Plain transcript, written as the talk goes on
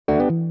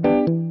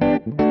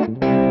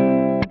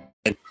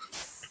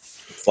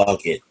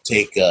fuck it.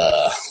 Take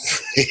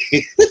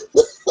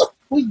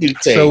we do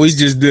take. So we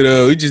just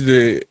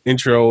did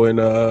intro, and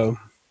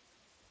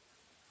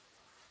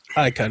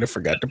I kind of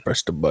forgot to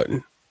press the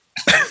button.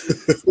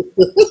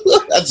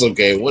 That's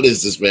okay. What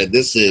is this, man?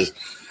 This is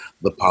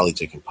the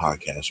Polytickin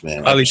Podcast,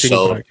 man.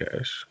 Polytickin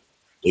Podcast.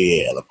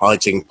 Yeah, the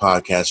Polytickin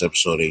Podcast,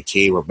 episode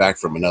 18. We're back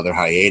from another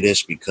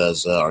hiatus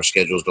because our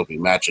schedules don't be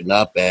matching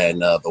up,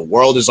 and the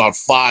world is on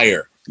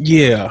fire.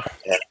 Yeah.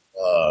 And,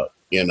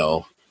 you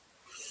know,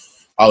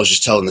 I was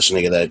just telling this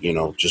nigga that, you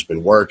know, just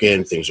been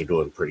working. Things are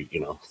going pretty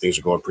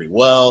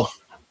well,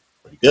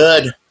 pretty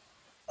good.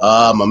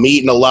 I'm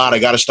eating a lot. I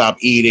got to stop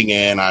eating,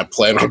 and I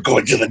plan on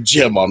going to the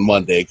gym on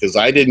Monday because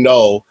I didn't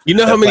know. You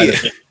know how many?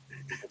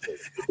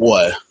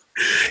 What?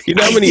 You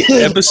know how many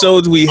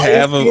episodes we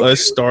have of us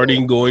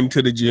starting going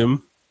to the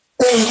gym?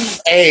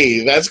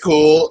 Hey, that's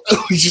cool.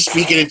 We just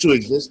speak it into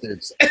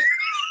existence.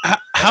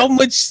 How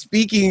much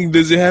speaking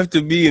does it have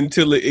to be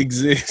until it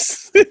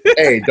exists?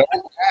 Hey,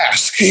 don't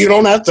ask. You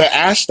don't have to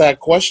ask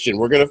that question.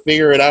 We're going to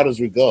figure it out as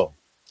we go.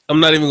 I'm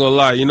not even going to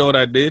lie. You know what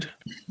I did?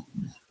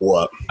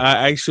 What?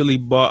 I actually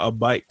bought a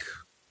bike.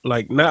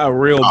 Like, not a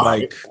real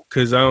bike,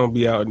 because I don't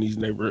be out in these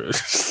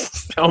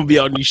neighborhoods. I don't be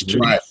out in these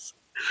streets.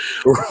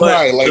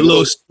 Right, like a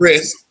little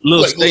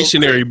like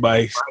stationary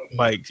bikes,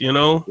 you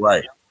know?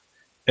 Right.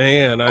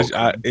 And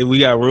we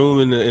got room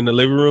in the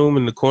living room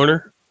in the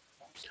corner.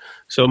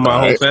 So my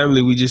whole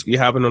family, we just be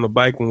hopping on a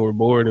bike when we're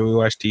bored and we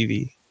watch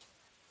TV.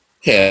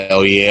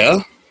 Hell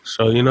yeah.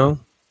 So, you know,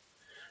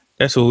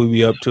 that's what we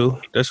be up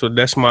to. That's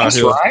my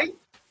right.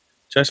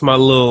 That's my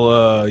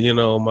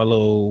little my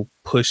little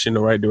push in the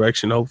right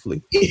direction,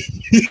 hopefully.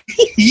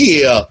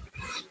 Yeah.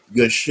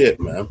 Good shit,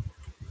 man.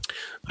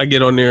 I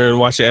get on there and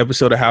watch an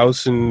episode of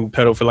House and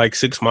pedal for like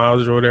 6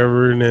 miles or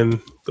whatever and then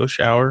go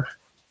shower.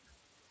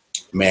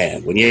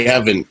 Man, when you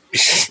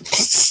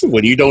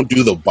don't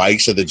do the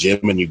bikes at the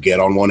gym and you get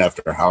on one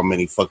after how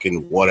many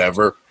fucking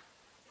whatever,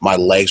 my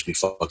legs be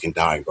fucking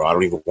dying, bro. I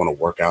don't even want to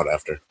work out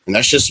after. And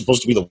that's just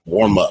supposed to be the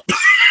warm up.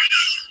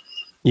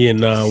 Yeah,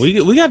 no, we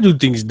got to do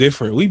things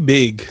different. We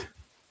big,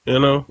 you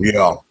know?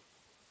 Yeah.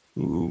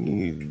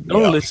 Don't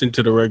listen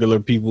to the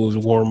regular people's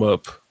warm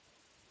up.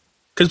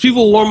 Because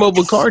people warm up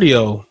with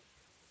cardio.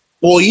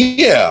 Well,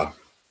 yeah.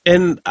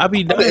 And I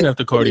be dying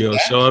after cardio.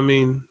 So, I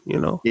mean, you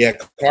know. Yeah,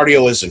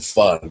 cardio isn't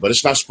fun, but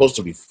it's not supposed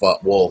to be fun.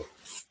 Well,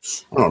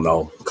 I don't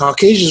know.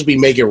 Caucasians be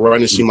making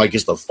running seem like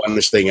it's the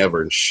funnest thing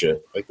ever and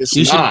shit. Like, it's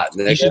not.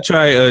 You should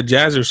try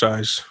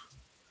jazzercise.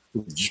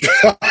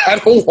 I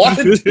don't want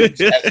to do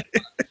that.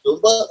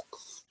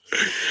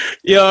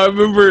 Yeah, I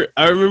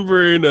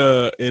remember in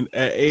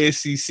at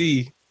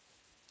ASCC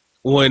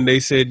when they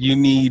said you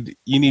need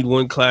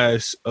one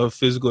class of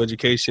physical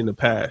education to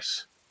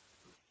pass.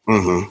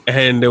 Mm-hmm.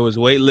 And there was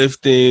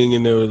weightlifting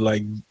and there was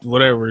like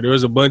whatever. There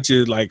was a bunch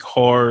of like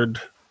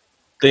hard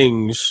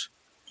things.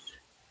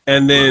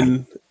 And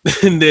then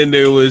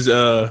there was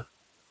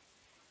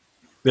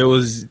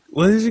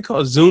what is it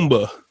called?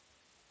 Zumba.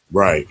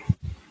 Right.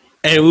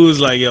 And we was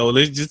like, yo,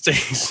 let's just take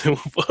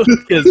Zumba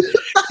because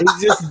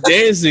it's just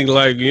dancing,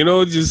 like, you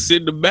know, just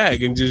sit in the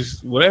back and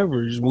just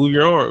whatever, just move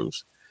your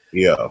arms.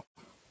 Yeah.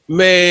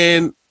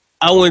 Man,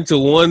 I went to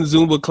one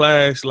Zumba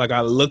class, like I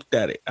looked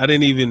at it.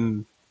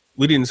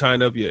 We didn't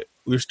sign up yet.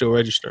 We were still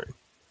registering.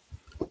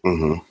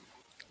 Mm-hmm.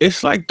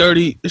 It's like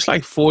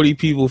 40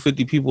 people,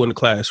 50 people in the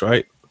class,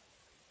 right?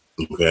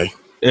 Okay.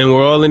 And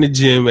we're all in the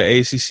gym at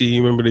ACC.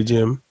 You remember the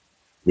gym?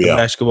 Yeah. The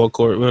basketball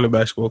court. We're on the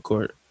basketball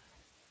court.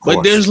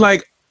 But there's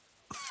like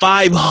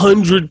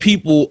 500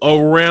 people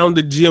around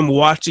the gym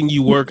watching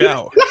you work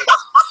out.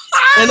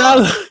 and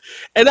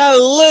I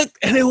looked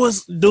and it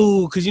was,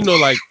 dude, because, you know,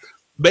 like,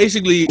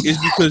 basically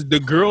it's because the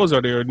girls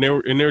are there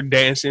and they're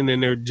dancing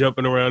and they're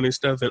jumping around and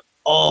stuff. And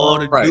all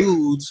the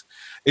dudes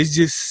is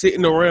just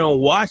sitting around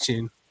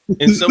watching.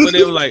 And some of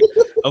them, like,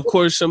 of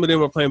course, some of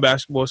them are playing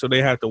basketball, so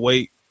they have to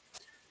wait.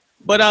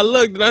 But I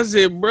looked and I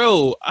said,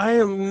 bro, I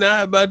am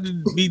not about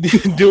to be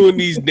doing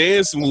these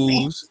dance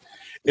moves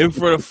in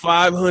front of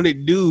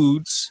 500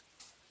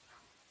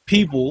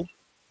 people,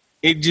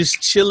 and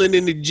just chilling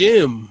in the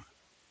gym,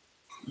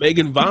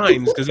 making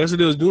vines, because that's what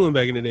they was doing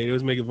back in the day. They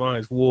was making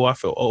vines. Whoa, I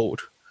felt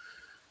old.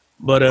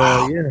 But,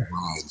 yeah.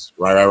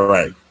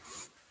 Right.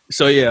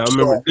 So, yeah, I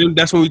remember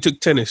that's when we took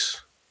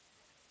tennis.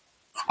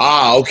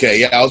 Ah, okay.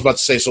 Yeah, I was about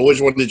to say, so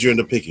which one did you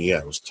end up picking? Yeah,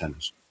 it was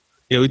tennis.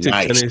 Yeah, we took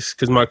tennis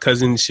because my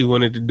cousin, she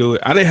wanted to do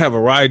it. I didn't have a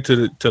ride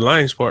to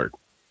Lions Park.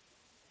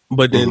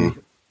 But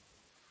then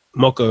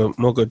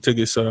Mocha took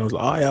it, so I was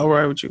like, oh, yeah, I'll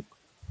ride with you.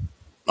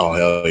 Oh,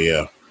 hell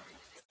yeah.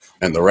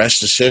 And the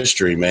rest is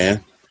history,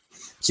 man.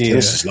 Yeah.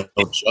 This is no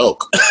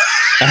joke.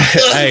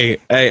 Hey,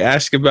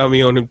 ask about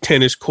me on them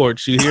tennis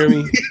courts. You hear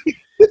me?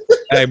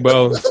 Hey,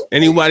 bro,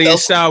 anybody in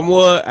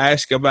Samoa,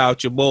 ask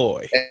about your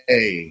boy.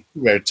 Hey,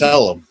 you better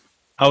tell them.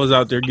 I was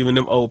out there giving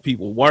them old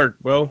people work,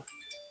 bro.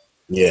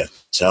 Yeah,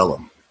 tell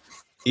them.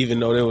 Even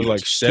though they was like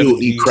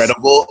 70s.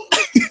 Incredible.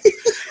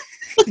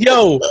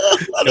 Yo,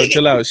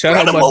 chill out. Shout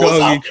out my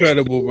dog,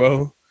 Incredible,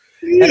 bro.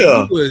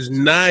 Yeah. He was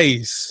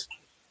nice.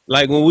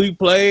 Like when we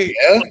played,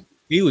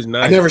 He was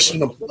nice. I never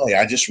seen him play.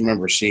 I just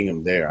remember seeing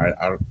him there.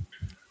 I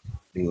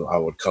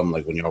would come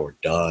like when y'all were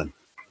done.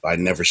 I'd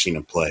never seen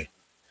him play.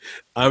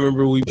 I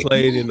remember we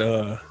played and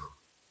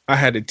I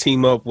had to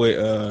team up with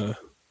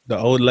the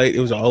old lady.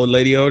 It was an old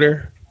lady over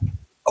there.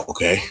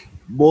 Okay.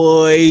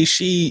 Boy,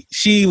 she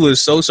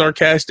was so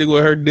sarcastic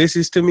with her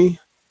disses to me.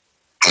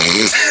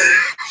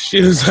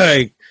 She was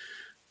like,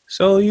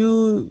 "So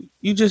you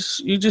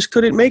just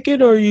couldn't make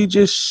it, or you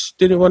just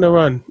didn't want to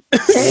run?"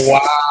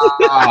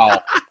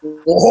 Wow.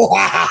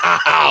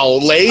 Wow,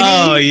 lady.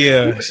 Oh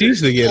yeah, she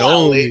used to get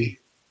on me.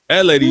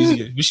 That lady used to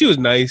get, but she was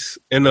nice.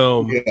 And the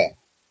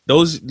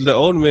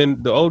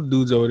old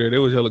dudes over there, they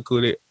was hella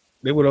cool.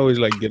 They would always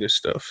like get us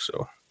stuff.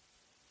 So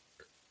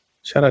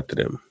shout out to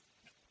them.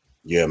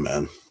 Yeah,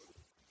 man.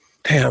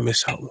 Damn, I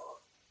miss Outlaw.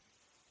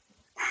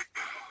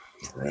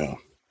 For real.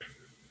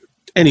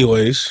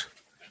 Anyways.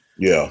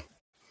 Yeah.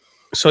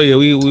 So yeah,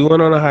 we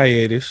went on a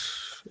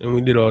hiatus and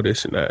we did all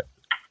this and that.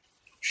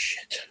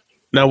 Shit.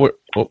 Now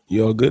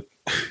you all good?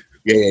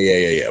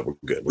 Yeah. We're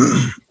good.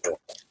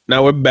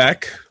 Now we're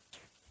back.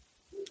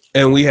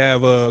 And we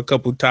have a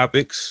couple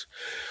topics.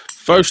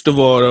 First of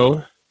all,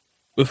 though,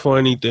 before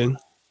anything,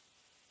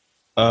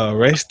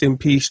 rest in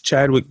peace,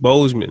 Chadwick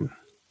Boseman.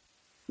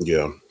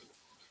 Yeah.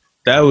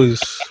 That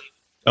was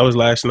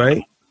last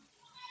night.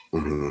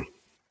 Mm-hmm.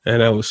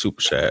 And that was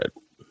super sad.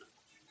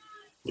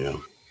 Yeah.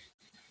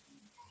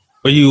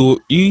 But you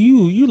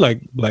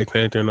like Black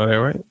Panther and all that,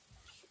 right?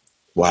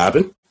 What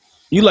happened?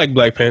 You like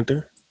Black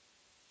Panther?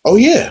 Oh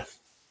yeah.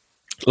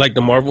 Like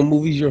the Marvel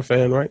movies, you're a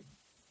fan, right?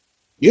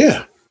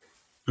 Yeah.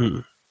 Hmm.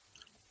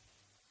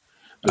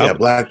 Yeah,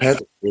 Black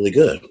Panther really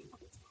good.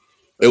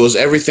 It was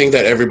everything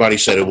that everybody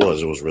said it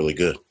was. It was really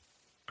good.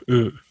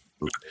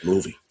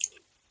 Movie.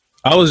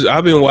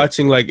 I've been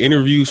watching like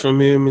interviews from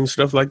him and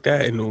stuff like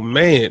that, and oh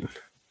man,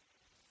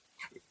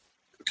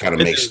 kind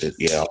of makes it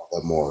a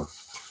lot more.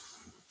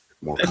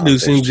 That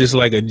dude seems just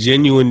like a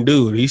genuine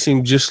dude. He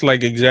seemed just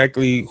like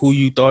exactly who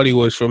you thought he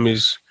was from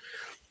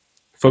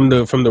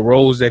the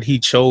roles that he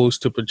chose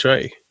to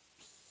portray.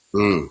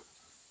 Mm-hmm.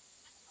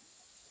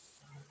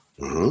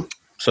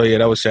 So yeah,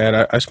 that was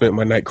sad. I spent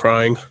my night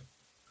crying.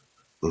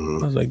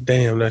 Mm-hmm. I was like,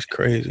 damn, that's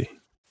crazy.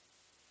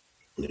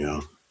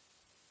 Yeah.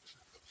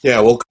 Yeah,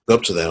 I woke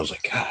up to that. I was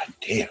like, God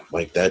damn.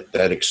 Like that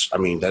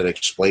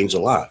explains a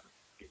lot.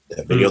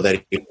 That video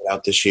that he put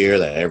out this year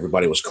that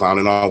everybody was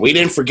clowning on. We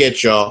didn't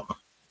forget y'all,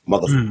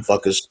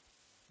 motherfuckers.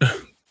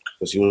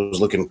 Because he was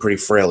looking pretty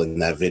frail in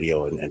that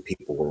video and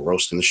people were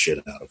roasting the shit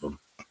out of him.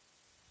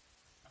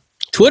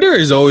 Twitter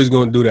is always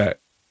going to do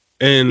that.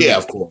 And yeah,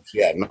 of course.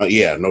 Yeah,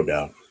 no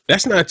doubt.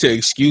 That's not to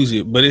excuse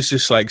it, but it's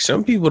just like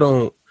some people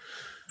don't.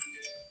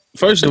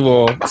 First of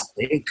all,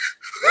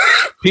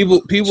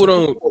 people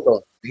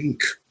don't think.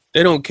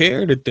 They don't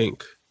care to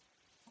think.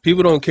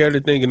 People don't care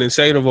to think. And then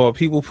second of all,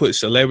 people put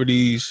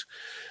celebrities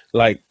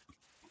like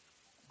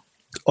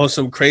on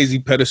some crazy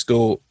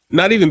pedestal.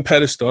 Not even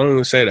pedestal. I don't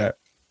even say that.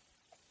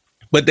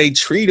 But they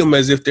treat them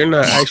as if they're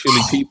not actually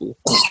people.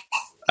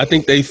 I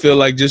think they feel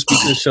like just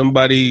because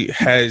somebody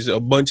has a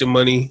bunch of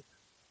money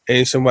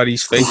and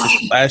somebody's face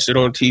is plastered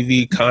on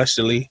TV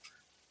constantly,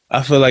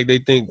 I feel like they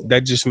think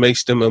that just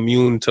makes them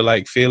immune to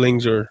like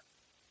feelings or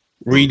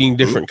reading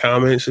different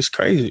comments. It's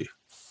crazy.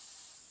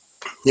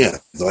 Yeah,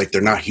 like they're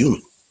not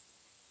human.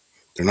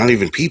 They're not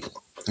even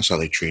people. That's how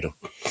they treat them.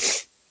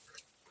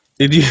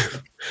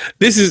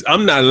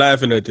 I'm not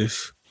laughing at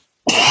this,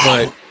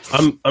 but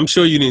I'm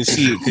sure you didn't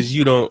see it because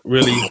you don't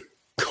really.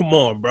 Come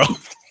on, bro.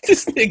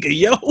 This nigga,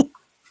 yo.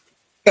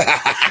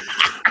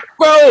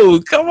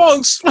 Bro, come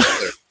on.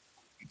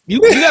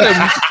 You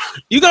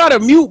got a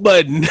mute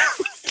button.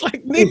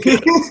 Like,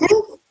 nigga.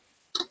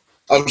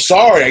 I'm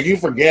sorry, I keep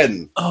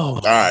forgetting. Oh,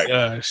 all right.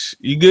 Gosh.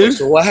 You good?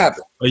 So what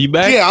happened? Are you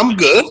back? Yeah, I'm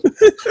good.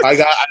 I'm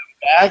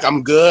back.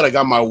 I'm good. I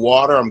got my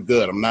water. I'm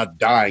good. I'm not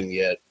dying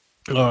yet.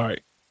 All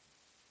right.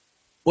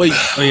 Wait.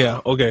 Oh,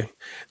 yeah. Okay.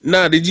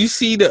 Now, did you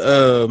see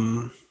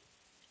the,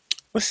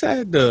 what's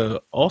that?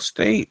 The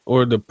Allstate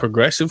or the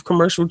Progressive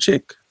commercial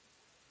chick?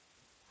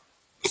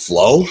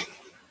 Flo?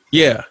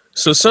 Yeah.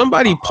 So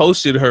somebody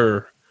posted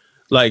her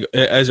like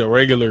as a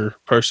regular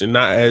person,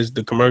 not as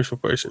the commercial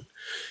person.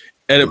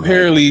 And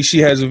apparently she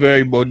has a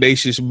very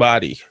bodacious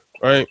body,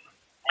 right?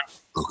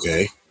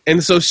 Okay.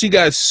 And so she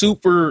got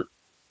super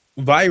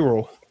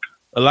viral.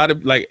 A lot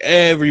of, like,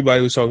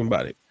 everybody was talking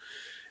about it.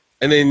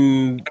 And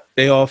then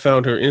they all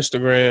found her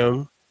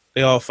Instagram.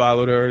 They all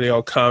followed her. They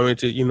all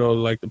commented,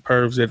 like the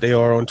pervs that they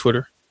are on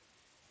Twitter.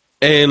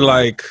 And,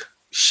 like,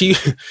 she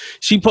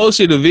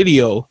posted a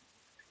video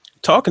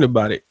talking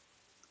about it.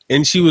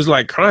 And she was,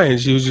 like, crying.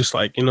 She was just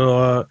like,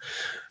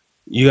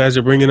 you guys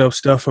are bringing up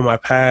stuff from my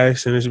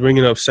past, and it's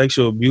bringing up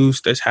sexual abuse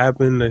that's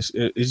happened.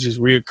 It's just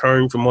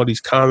reoccurring from all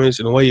these comments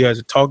and the way you guys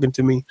are talking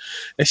to me.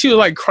 And she was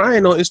like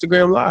crying on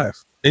Instagram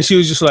Live, and she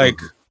was just like,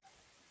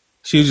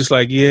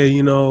 yeah,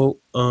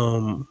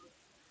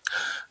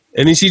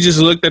 And then she just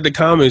looked at the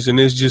comments, and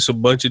it's just a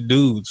bunch of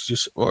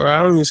dudes, or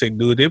I don't even say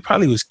dude, they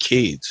probably was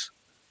kids,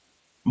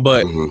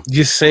 but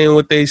just saying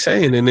what they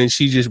saying. And then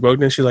she just broke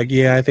down. She's like,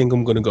 yeah, I think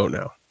I'm gonna go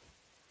now.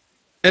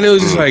 And it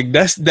was just like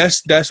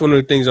that's one of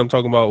the things I'm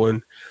talking about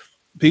when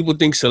people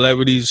think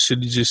celebrities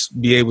should just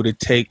be able to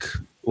take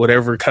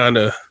whatever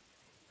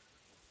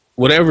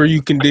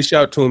you can dish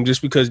out to them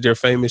just because they're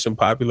famous and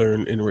popular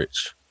and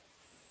rich.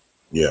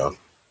 Yeah.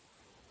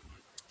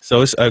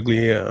 So it's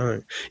ugly. Yeah. All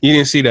right. You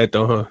didn't see that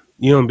though, huh?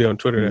 You don't be on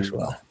Twitter. That's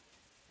why.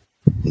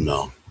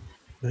 No.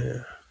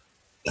 Yeah.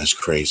 That's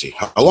crazy.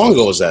 How long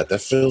ago was that?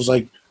 That feels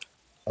like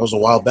that was a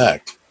while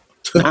back.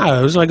 Nah,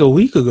 it was like a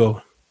week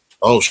ago.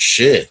 Oh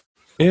shit.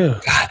 Yeah.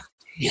 God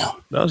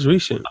damn. That was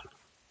recent.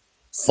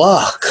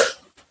 Fuck.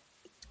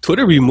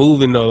 Twitter be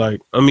moving though.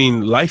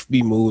 Life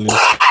be moving.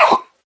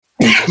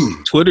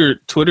 Twitter,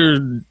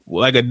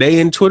 like a day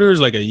in Twitter is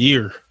like a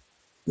year.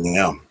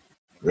 Yeah.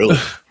 Really?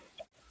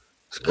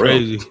 It's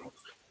crazy.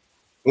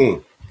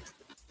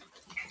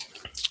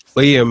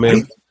 But yeah,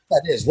 man.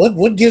 That is.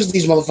 What gives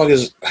these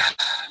motherfuckers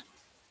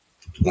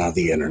not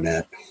the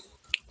internet?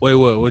 Wait,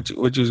 what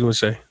you was gonna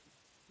say?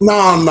 No.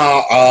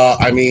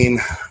 I mean,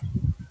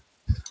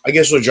 I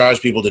guess what drives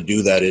people to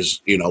do that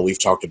is,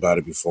 we've talked about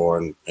it before,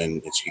 and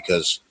it's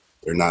because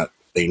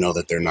they know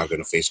that they're not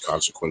going to face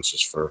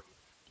consequences for,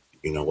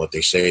 what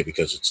they say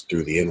because it's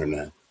through the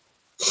internet.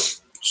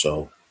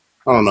 So,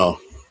 I don't know.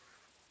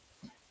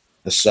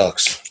 It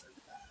sucks.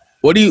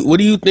 What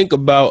do you think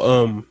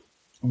about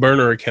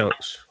burner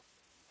accounts?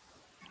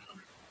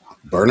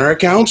 Burner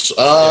accounts?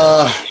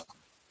 I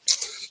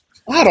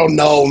don't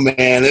know,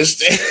 man.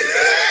 It's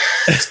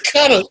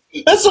kind of,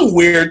 that's a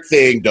weird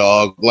thing,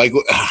 dog. Like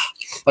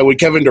when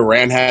Kevin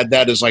Durant had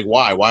that, it's like,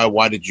 why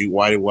would you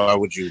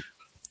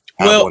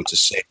have one to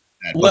say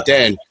that? But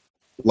then,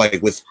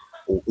 like with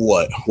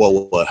what?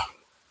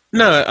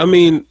 No, I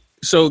mean,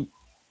 so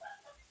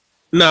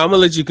no, I'm gonna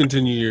let you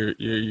continue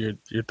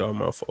your thought.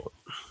 My fault.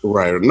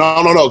 Right?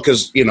 No,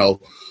 because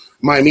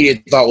my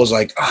immediate thought was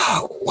like,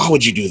 why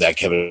would you do that,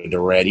 Kevin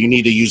Durant? You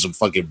need to use a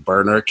fucking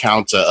burner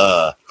account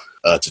to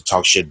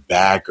talk shit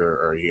back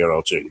or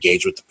to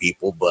engage with the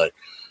people. But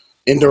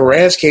in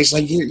Durant's case,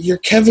 like you're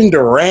Kevin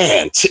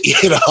Durant,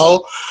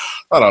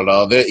 I don't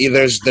know.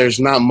 There's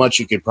not much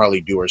you could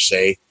probably do or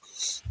say.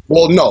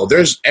 Well, no,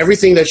 there's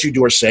everything that you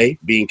do or say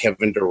being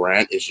Kevin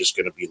Durant is just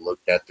going to be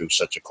looked at through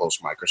such a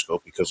close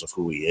microscope because of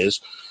who he is.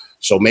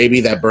 So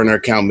maybe that burner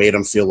account made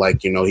him feel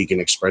like, he can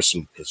express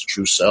his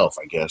true self,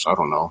 I guess. I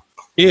don't know.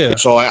 Yeah.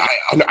 So I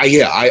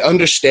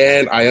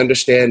understand,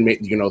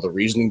 the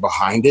reasoning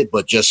behind it,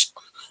 but just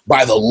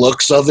by the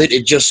looks of it,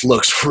 it just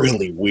looks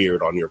really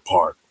weird on your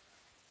part.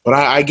 But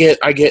I get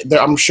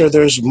I'm sure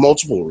there's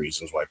multiple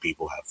reasons why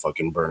people have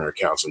fucking burner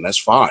accounts, and that's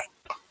fine.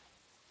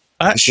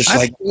 It's just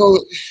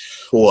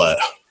what?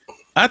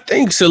 I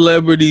think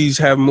celebrities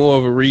have more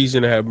of a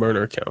reason to have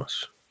burner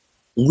accounts.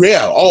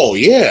 Yeah. Oh,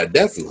 yeah,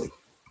 definitely.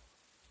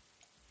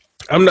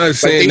 I'm not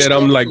saying that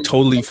I'm like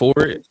totally for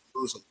it.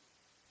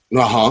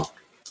 Uh-huh.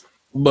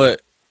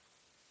 But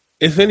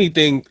if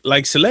anything,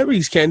 like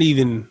celebrities can't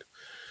even,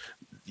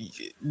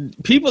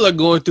 people are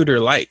going through their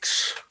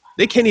likes.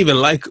 They can't even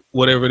like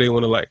whatever they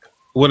want to like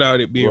without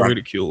it being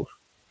ridiculed.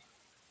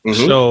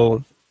 Mm-hmm.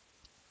 So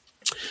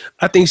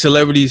I think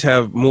celebrities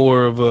have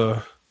more of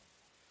a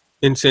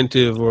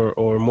incentive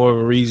or more of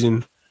a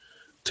reason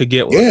to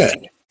get one. Yeah.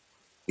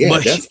 Yeah,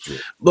 definitely.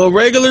 But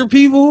regular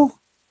people,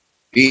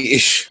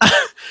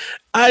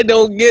 I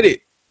don't get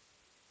it.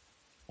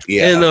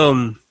 Yeah.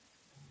 And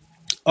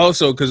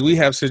also, because we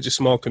have such a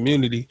small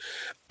community,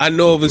 I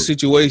know of a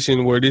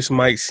situation where this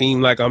might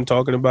seem like I'm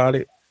talking about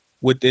it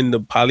within the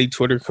poly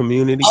Twitter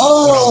community.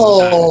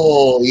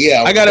 Oh,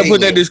 yeah. I got to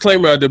put that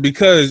disclaimer out there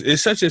because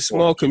it's such a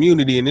small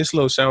community, and this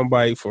little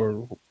soundbite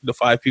for the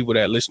 5 people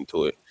that listen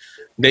to it,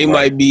 they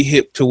might be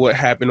hip to what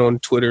happened on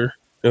Twitter.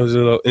 There was a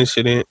little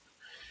incident.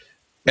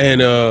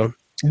 And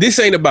this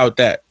ain't about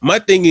that. My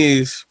thing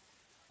is,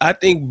 I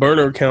think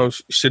burner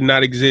accounts should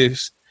not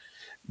exist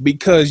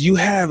because you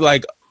have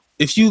like,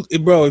 if you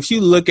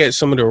look at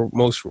some of the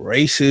most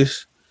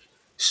racist,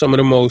 some of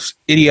the most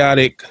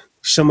idiotic,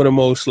 some of the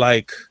most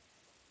like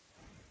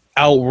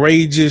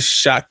outrageous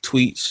shock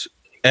tweets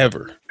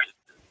ever.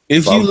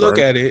 If you look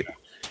at it,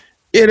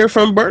 they're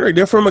from burner.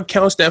 They're from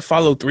accounts that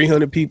follow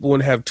 300 people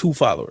and have 2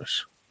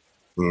 followers.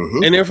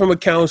 Mm-hmm. And they're from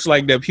accounts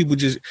like that people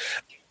just,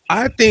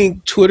 I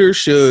think Twitter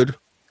should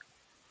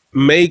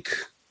make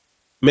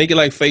it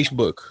like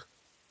Facebook,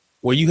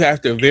 where you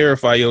have to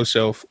verify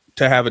yourself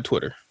to have a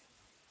Twitter.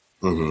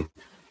 Mm-hmm.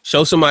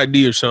 Show some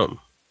ID or something.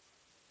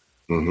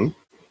 Mm-hmm.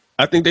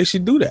 I think they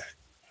should do that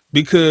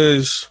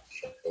because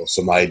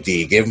some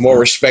ID, give more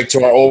respect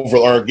to our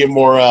or give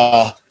more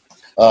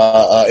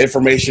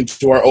information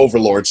to our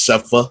overlord,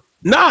 Sefa.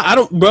 Nah, I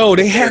don't, bro.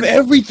 They have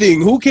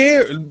everything. Who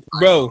cares,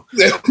 bro?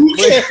 Who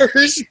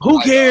cares?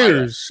 Who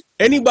cares?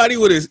 Anybody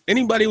with a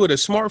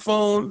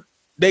smartphone,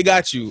 they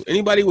got you.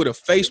 Anybody with a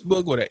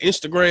Facebook, with an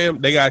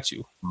Instagram, they got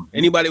you. Mm-hmm.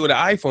 Anybody with an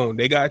iPhone,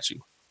 they got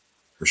you.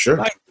 For sure.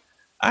 Like,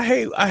 I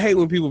hate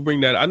when people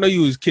bring that. I know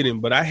you was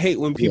kidding, but I hate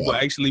when people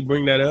actually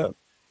bring that up,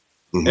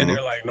 and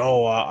they're like,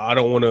 "No, I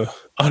don't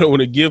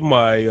want to give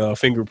my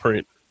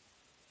fingerprint."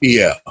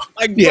 Yeah,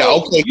 like,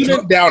 okay,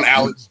 you down,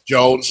 Alex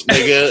Jones,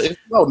 nigga.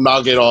 Don't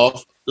knock it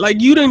off. like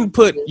you didn't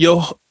put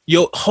your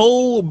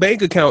whole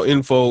bank account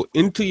info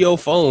into your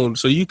phone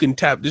so you can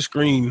tap the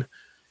screen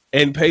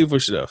and pay for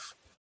stuff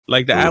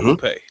like the Apple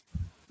Pay.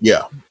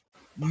 Yeah,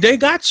 they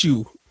got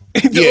you.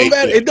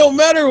 It don't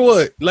matter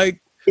what.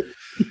 Like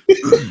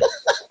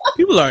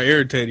people are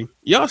irritating.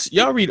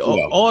 Y'all read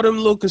all them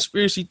little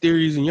conspiracy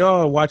theories and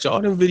y'all watch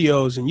all them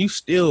videos and you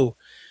still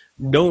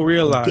don't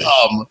realize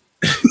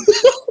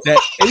that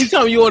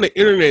anytime you're on the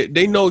internet,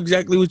 they know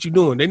exactly what you're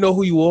doing. They know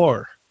who you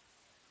are.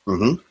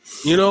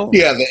 Mm-hmm. You know?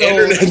 Yeah, the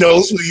internet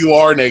knows who you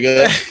are,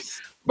 nigga.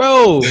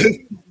 Bro,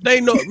 they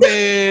know,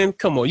 man.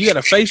 Come on. You got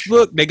a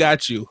Facebook, they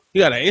got you.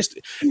 You got an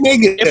Insta.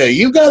 Nigga,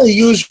 you got to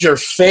use your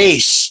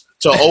face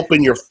to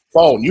open your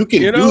phone. You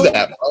can do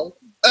that, bro.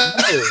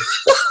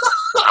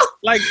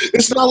 Like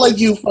it's not like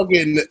you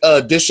fucking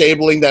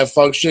disabling that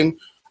function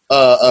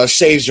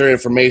saves your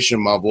information,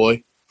 my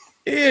boy.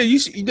 Yeah,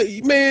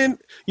 man.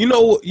 You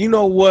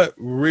know what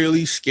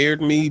really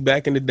scared me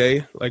back in the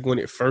day, like when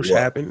it first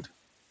happened.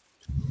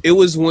 It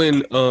was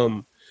when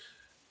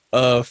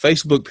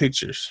Facebook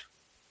pictures.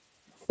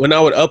 When I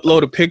would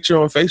upload a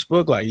picture on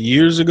Facebook like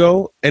years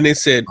ago, and it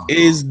said,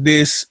 "Is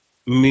this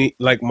me?"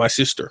 Like my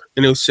sister,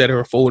 and it said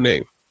her full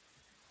name.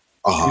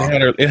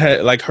 And it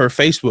had like her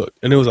Facebook,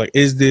 and it was like,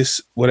 "Is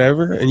this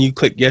whatever?" And you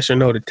click yes or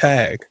no to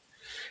tag.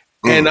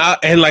 And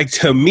like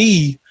to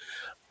me,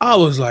 I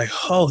was like,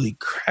 "Holy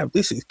crap,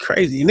 this is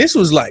crazy!" And this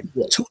was like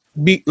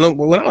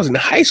when I was in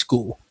high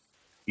school.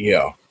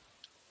 Yeah,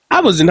 I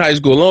was in high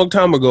school a long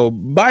time ago.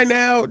 By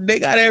now, they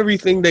got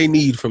everything they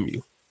need from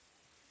you.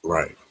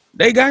 Right.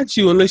 They got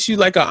you unless you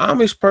like an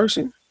Amish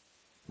person.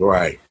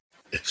 Right.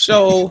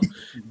 So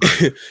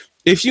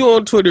if you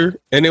on Twitter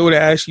and they would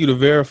ask you to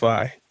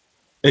verify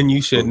and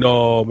you said,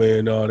 no,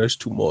 man, no, that's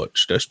too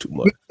much. That's too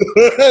much.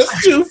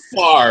 That's too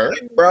far.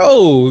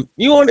 Bro,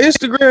 you on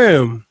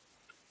Instagram.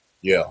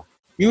 Yeah.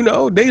 You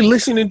know, they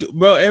listening to,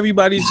 bro,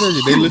 everybody says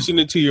it. They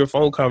listening to your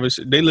phone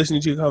conversation. They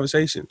listening to your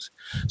conversations.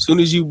 As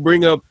soon as you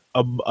bring up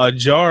a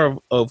jar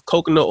of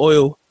coconut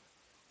oil,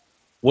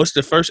 what's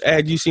the first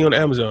ad you see on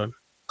Amazon?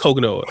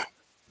 Coconut oil.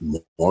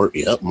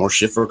 More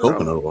shit for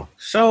coconut oil.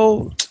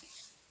 So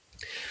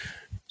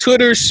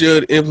Twitter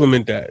should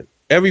implement that.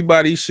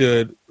 Everybody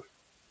should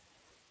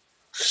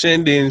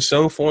send in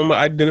some form of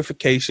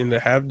identification to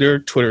have their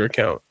Twitter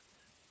account.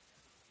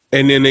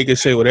 And then they can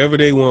say whatever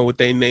they want with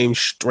their name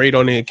straight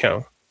on the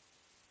account.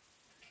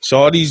 So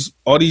all these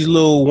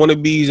little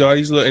wannabes, all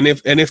these little,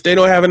 and if they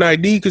don't have an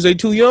ID because they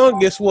too young,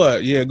 guess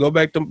what? Yeah, go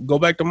back to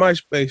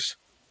MySpace.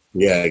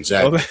 Yeah,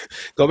 exactly.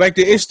 Go back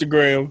to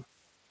Instagram.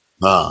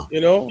 You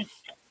know?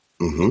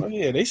 Mm-hmm. Oh,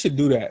 yeah, they should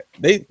do that.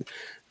 They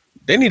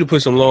need to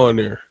put some law in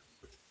there.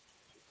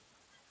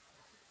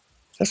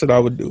 That's what I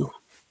would do.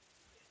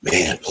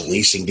 Man,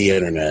 policing the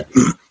internet.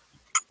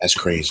 That's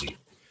crazy.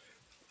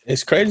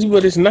 It's crazy,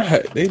 but it's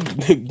not.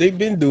 They've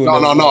been doing No,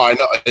 I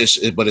know.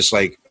 But it's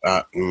like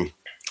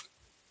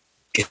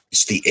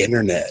it's the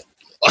internet.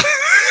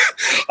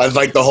 I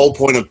like the whole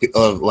point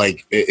of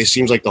like it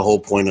seems like the whole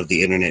point of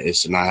the internet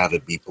is to not have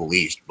it be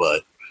policed,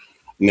 but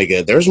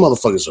nigga, there's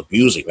motherfuckers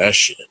abusing that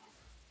shit.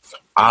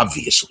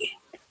 Obviously.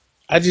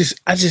 I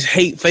just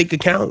hate fake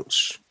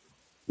accounts.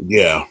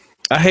 Yeah.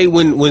 I hate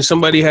when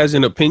somebody has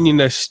an opinion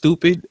that's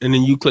stupid and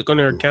then you click on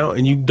their account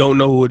and you don't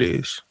know who it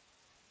is.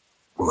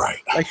 Right.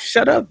 Like,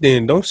 shut up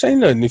then. Don't say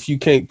nothing if you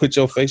can't put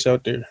your face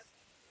out there.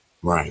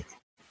 Right.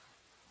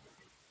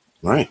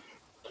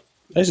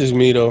 That's just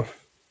me, though.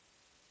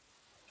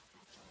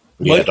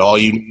 Yeah, all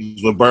you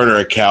need with burner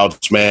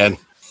accounts, man.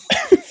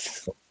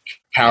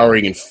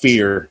 Powering in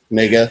fear,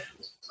 nigga.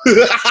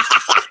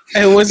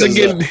 And once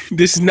again,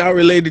 this is not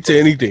related to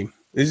anything.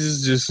 This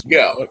is just,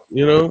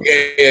 you know?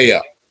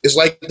 Yeah. It's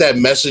like that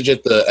message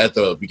at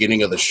the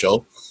beginning of the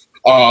show.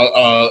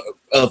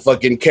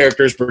 Fucking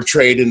characters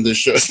portrayed in the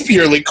show. It's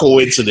purely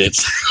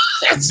coincidence.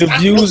 The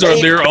views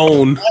are their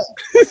own.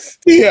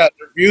 Yeah,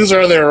 the views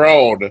are their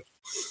own.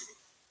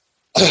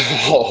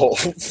 Oh.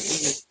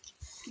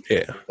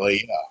 Yeah. Well,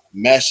 yeah.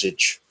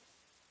 Message.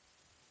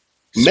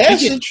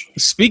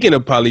 Speaking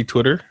of poly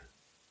Twitter.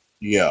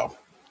 Yeah.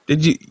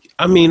 Did you,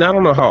 I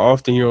don't know how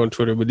often you're on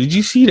Twitter, but did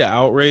you see the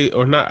outrage,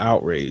 or not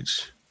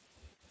outrage,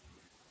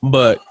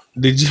 but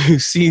did you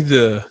see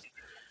the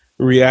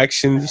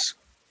reactions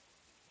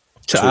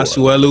to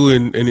Asuelu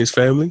and his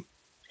family?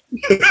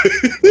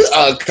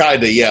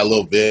 Kinda, yeah, a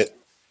little bit.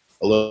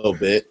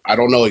 I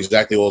don't know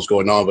exactly what was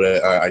going on,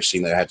 but I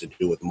seen that it had to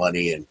do with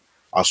money and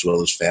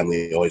Asuelu's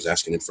family always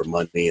asking him for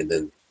money, and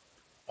then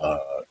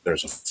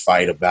there's a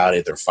fight about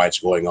it. There are fights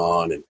going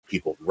on and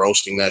people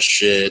roasting that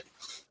shit.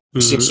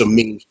 Seen some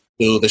memes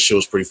too. This shit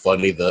was pretty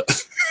funny. The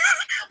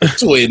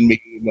twin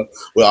meme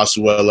with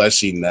Asuelu, I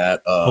seen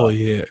that. Oh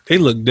yeah, they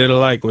look dead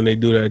alike when they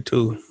do that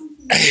too.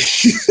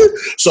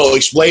 So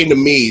explain to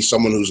me,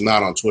 someone who's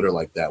not on Twitter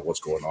like that, what's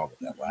going on with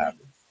that? What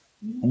happened?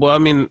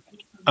 Well,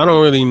 I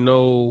don't really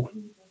know.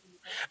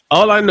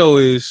 All I know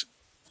is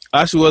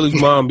Asuelu's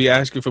mom be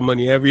asking for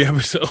money every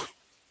episode.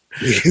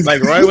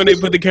 Like right when they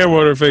put the camera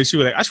on her face, she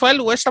was like,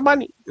 "Asuelu, where's the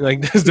money?"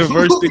 Like that's the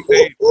first thing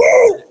they,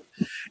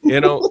 you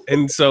know.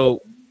 And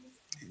so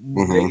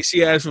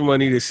she asked for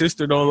money. The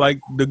sister don't like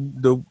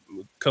the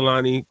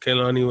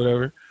Kalani,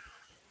 whatever.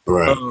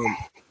 Right.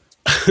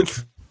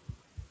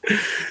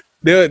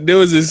 There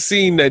was a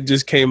scene that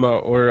just came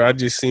out, or I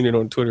just seen it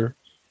on Twitter,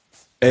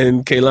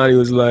 and Kaylani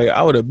was like,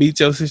 "I would have beat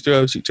your sister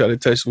up. She tried to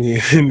touch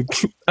me," and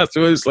I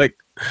was like,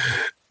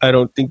 "I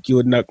don't think you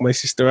would knock my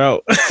sister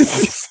out."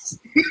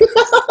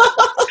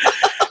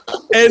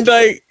 And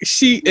like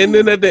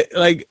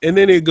and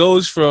then it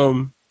goes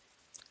from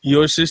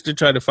your sister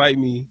tried to fight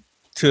me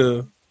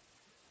to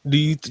do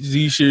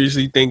you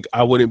seriously think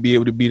I wouldn't be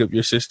able to beat up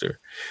your sister?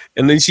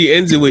 And then she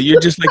ends it with,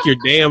 "You're just like your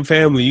damn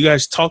family. You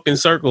guys talk in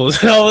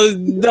circles." I was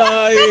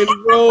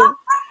dying, bro.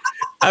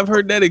 I've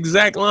heard that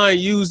exact line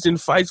used in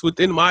fights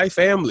within my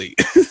family.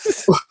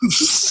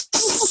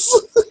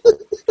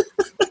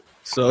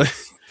 So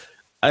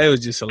it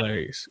was just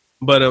hilarious.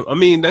 But I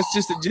mean, that's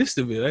just the gist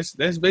of it.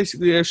 That's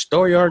basically their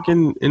story arc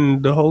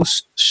in the whole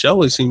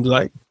show, it seems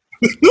like.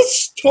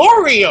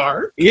 Story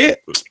arc? Yeah,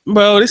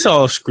 bro, it's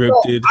all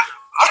scripted.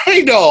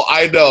 I know.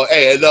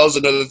 Hey, and that was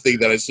another thing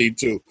that I seen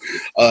too.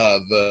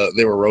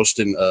 They were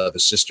roasting the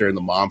sister and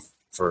the mom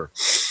for,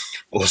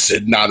 was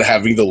it not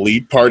having the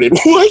lead part in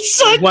White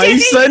Sunday? White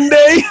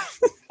Sunday?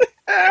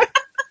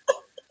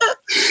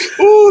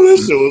 Oh,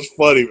 this shit was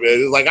funny, man.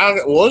 It's like,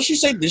 what did she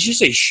say? Did she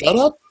say shut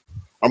up?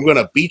 I'm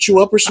gonna beat you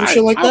up or some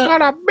shit like that? I'm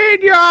gonna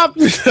beat you up.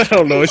 I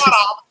don't know. I'm gonna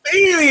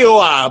beat you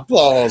up.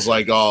 I was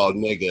like, oh,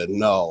 nigga,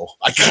 no.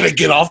 I gotta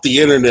get off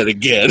the internet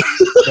again.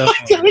 I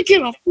gotta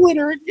get off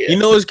Twitter again. You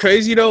know what's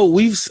crazy, though?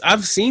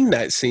 I've seen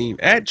that scene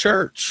at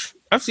church.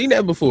 I've seen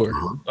that before.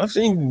 I've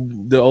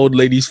seen the old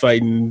ladies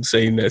fighting,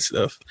 saying that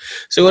stuff.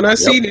 So when I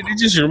seen it, it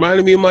just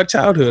reminded me of my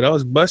childhood. I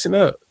was busting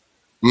up.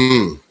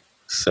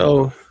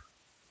 So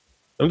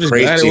I'm just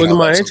glad it wasn't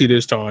my auntie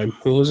this time.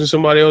 It wasn't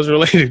somebody else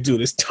related to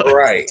this time.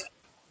 Right.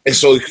 And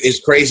so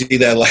it's crazy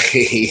that like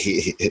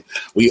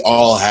we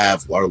all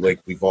have, or like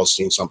we've all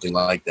seen something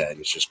like that. And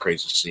it's just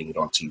crazy seeing it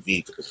on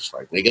TV because it's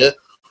like, nigga,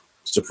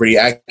 it's a pretty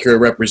accurate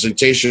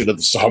representation of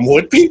the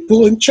Samoan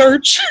people in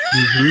church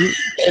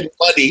and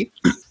funny.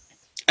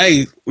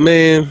 Hey,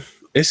 man.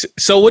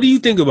 So what do you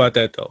think about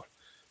that though?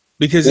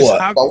 Because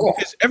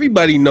because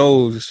everybody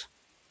knows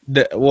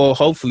that. Well,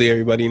 hopefully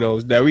everybody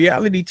knows that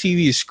reality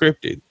TV is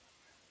scripted.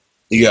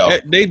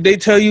 Yeah, they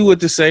tell you what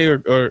to say,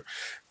 or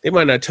they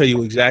might not tell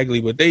you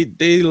exactly, but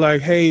they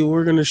like, hey,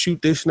 we're gonna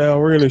shoot this now.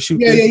 We're gonna shoot.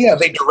 Yeah.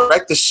 They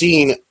direct the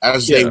scene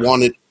as they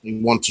want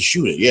to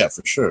shoot it. Yeah,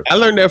 for sure. I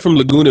learned that from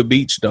Laguna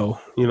Beach, though.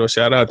 You know,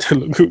 shout out to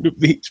Laguna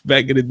Beach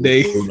back in the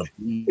day. Laguna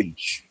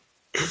Beach,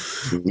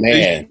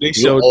 man. They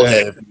showed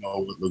that. You know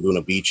what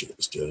Laguna Beach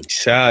is, dude.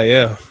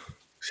 Yeah.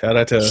 Shout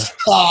out to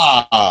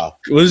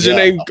what's your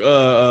name?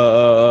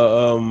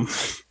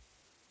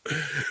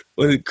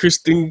 Was it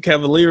Kristen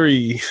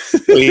Cavallari?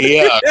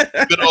 Yeah,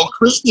 good old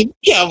Kristen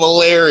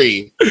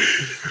Cavallari.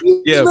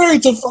 She's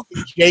married to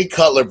fucking Jay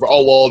Cutler.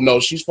 Oh, well, no,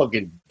 she's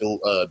fucking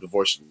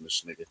divorcing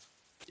this nigga.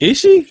 Is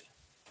she?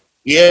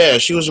 Yeah,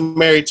 she was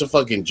married to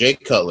fucking Jay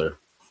Cutler.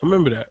 I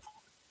remember that.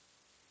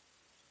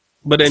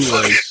 But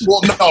anyways.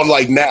 Well, no,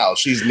 like now.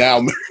 She's now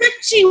married.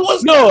 She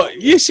was. No,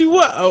 yeah, she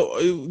was.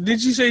 Oh,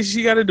 did you say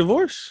she got a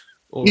divorce?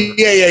 Or?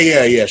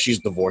 Yeah. She's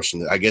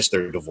divorcing. I guess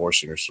they're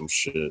divorcing or some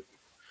shit.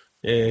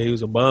 Yeah, he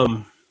was a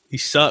bum. He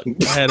sucked.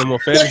 I had him on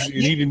fantasy,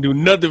 and he didn't do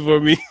nothing for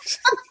me.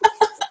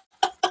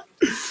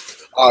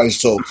 All right,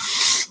 so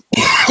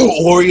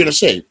what were you gonna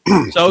say?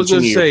 So I was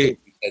gonna say,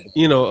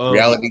 you know,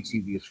 reality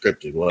TV is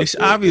scripted. It's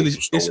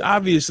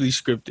obviously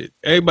scripted.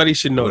 Everybody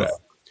should know that.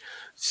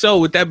 So,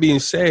 with that being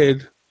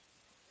said,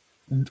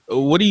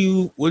 what do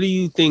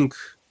you think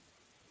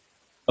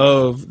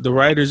of the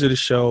writers of the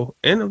show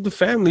and of the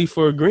family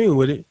for agreeing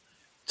with it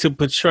to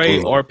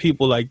portray our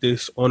people like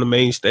this on the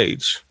main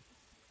stage?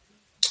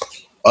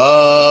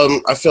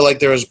 I feel like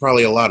there was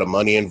probably a lot of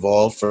money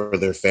involved for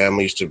their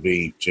families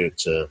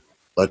to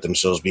let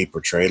themselves be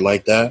portrayed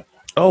like that.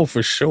 Oh,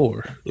 for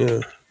sure.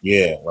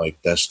 Yeah, like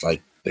that's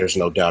like there's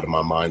no doubt in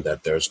my mind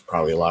that there's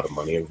probably a lot of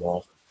money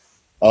involved.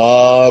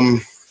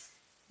 For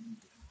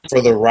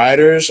the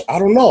writers, I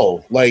don't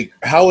know. Like,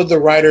 how would the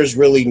writers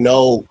really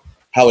know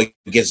how it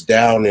gets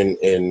down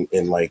in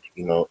like,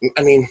 you know,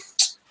 I mean,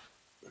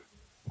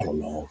 I don't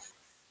know.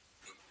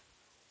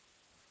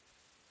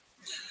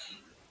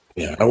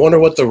 Yeah, I wonder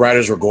what the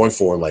writers were going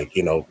for, like,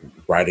 you know,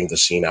 writing the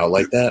scene out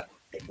like that.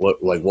 What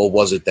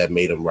was it that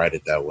made them write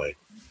it that way?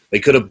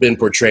 They could have been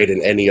portrayed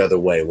in any other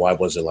way. Why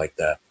was it like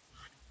that?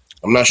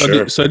 I'm not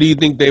sure. So do you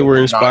think they were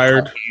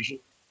inspired?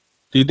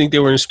 Do you think they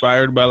were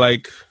inspired by,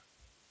 like,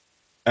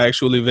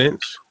 actual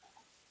events?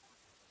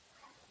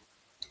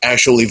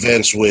 Actual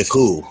events with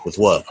who? With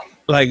what?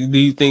 Like, do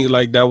you think,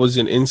 like, that was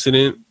an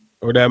incident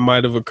or that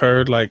might have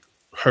occurred, like,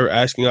 her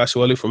asking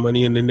Asuelu for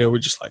money, and then they were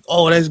just like,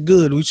 oh, that's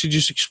good. We should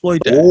just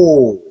exploit that.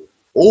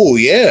 Oh,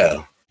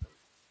 yeah.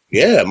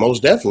 Yeah,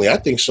 most definitely. I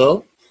think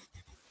so.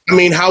 I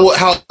mean, how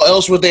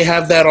else would they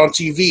have that on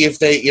TV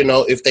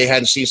if they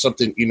hadn't seen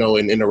something, you know,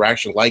 an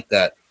interaction like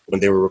that when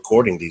they were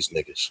recording these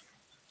niggas?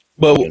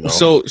 But you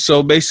know?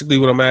 so basically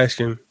what I'm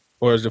asking,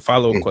 or as a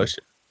follow-up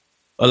question,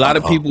 a lot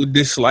of people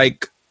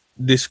dislike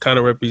this kind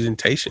of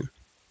representation.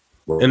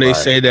 Right. And they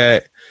say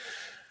that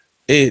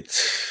it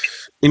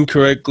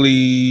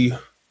incorrectly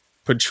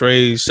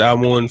portrays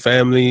Samoan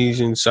families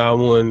and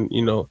Samoan,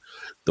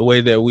 the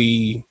way that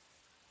we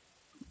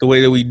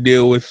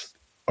deal with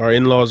our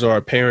in-laws or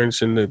our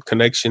parents and the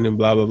connection and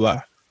blah blah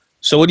blah.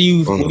 So what do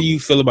you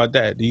feel about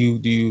that? Do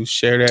you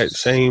share that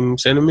same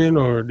sentiment,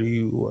 or do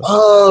you?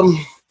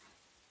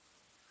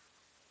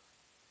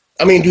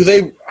 I mean, do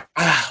they?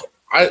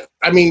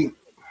 I mean,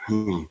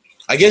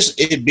 I guess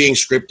it being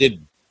scripted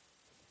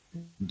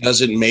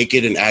doesn't make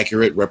it an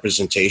accurate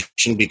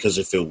representation, because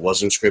if it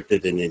wasn't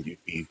scripted, then it'd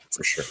be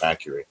for sure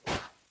accurate.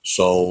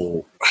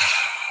 So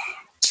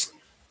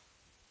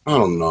I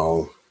don't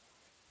know.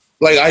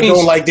 Like, I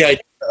don't like the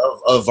idea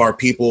of our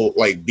people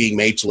like being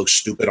made to look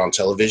stupid on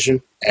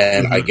television,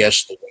 and I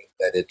guess the way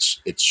that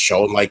it's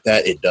shown like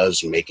that, it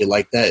does make it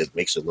like that. It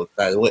makes it look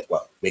that way.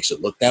 Well, it makes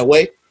it look that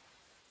way.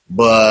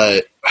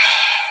 But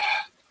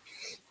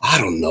I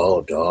don't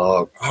know,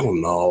 dog. I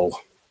don't know.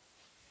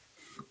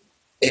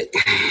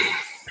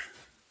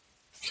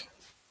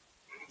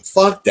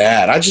 Fuck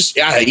that. I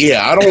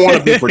don't want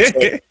to be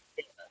portrayed.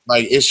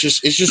 Like, it's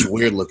just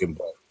weird looking,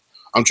 but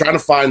I'm trying to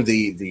find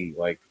the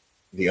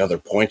other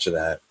points of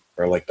that,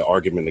 or like the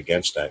argument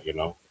against that,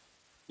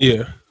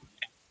 Yeah,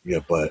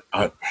 but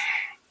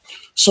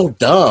so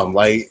dumb.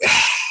 Like,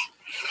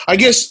 I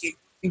guess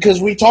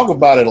because we talk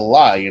about it a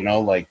lot,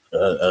 like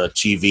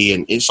TV,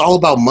 and it's all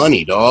about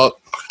money, dog.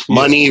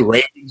 Money,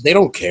 ratings. They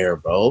don't care,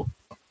 bro.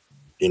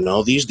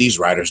 These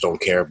writers don't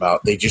care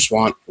about. They just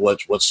want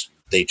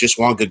they just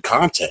want good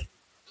content,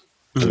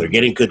 and they're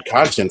getting good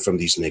content from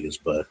these niggas.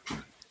 But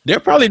they're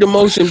probably the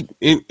most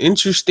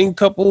interesting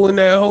couple in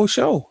that whole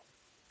show.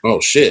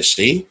 Oh shit!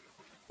 See,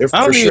 they're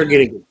for sure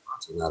getting good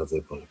content out of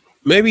it. But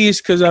maybe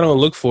it's because I don't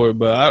look for it.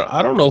 But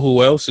I don't know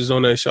who else is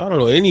on that show. I don't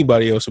know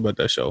anybody else about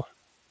that show.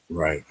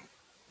 Right.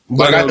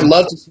 Like, I'd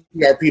love to see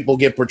our people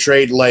get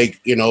portrayed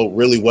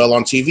really well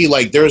on TV.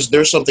 Like,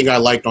 there's something I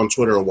liked on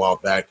Twitter a while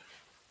back.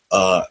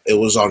 It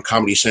was on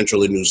Comedy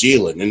Central in New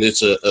Zealand, and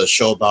it's a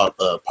show about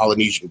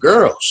Polynesian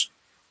girls.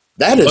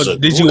 That is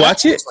did you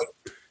watch it?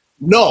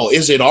 No,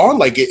 is it on?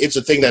 Like, it's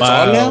a thing that's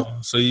on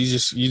now? So you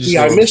just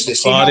I missed it.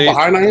 See how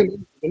behind I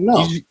am?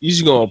 No. You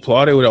just gonna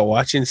applaud it without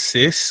watching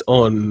Sis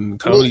on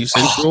Comedy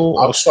Central,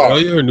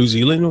 Australia or New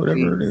Zealand, or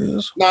whatever it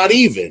is? Not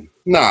even.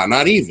 Nah,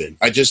 not even.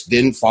 I just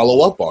didn't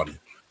follow up on it.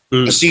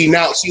 See,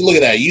 look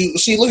at that.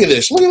 Look at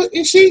this. Look at it.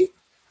 You see?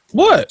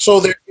 What? So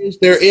there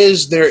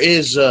is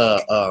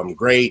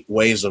great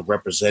ways of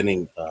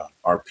representing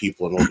our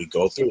people and what we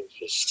go through. It's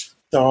just,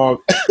 dog.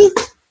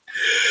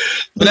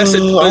 But that's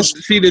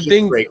see the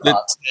thing.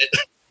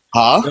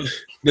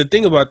 The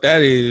thing about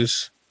that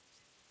is,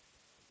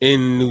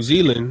 in New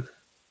Zealand,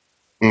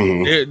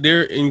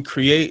 they're in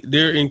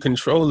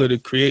control of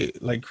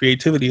the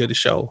creativity of the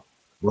show.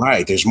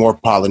 Right. There's more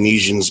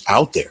Polynesians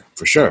out there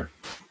for sure,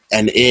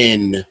 and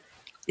in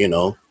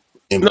New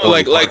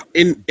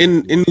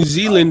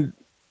Zealand.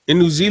 In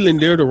New Zealand,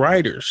 they're the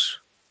writers.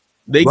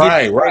 They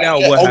get right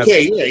out what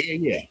happens.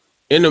 Yeah.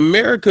 In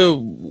America,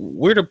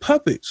 we're the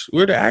puppets.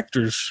 We're the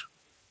actors.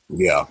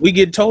 Yeah. We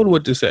get told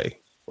what to say.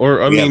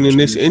 Or, in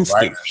this instance.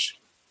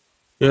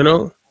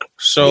 Writers.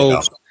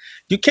 So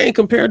you can't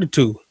compare the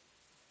two.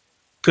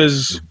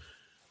 Because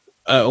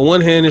on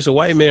one hand, it's a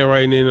white man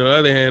writing it. On the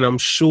other hand, I'm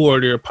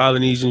sure there are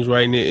Polynesians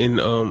writing it in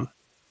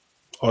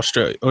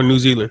Australia or New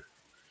Zealand.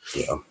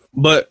 Yeah.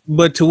 But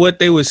to what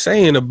they were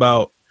saying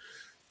about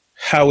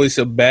how it's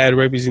a bad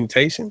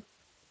representation,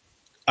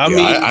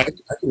 I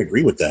can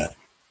agree with that.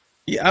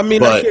 Yeah,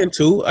 I can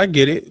too. I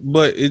get it,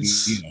 but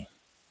it's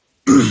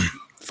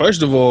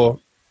first of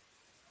all,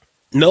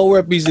 no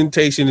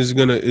representation is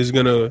gonna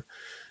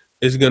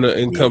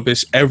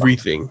encompass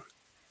everything.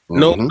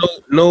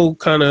 No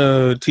kind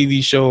of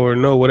TV show or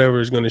no whatever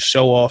is gonna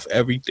show off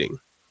everything.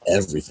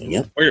 Everything,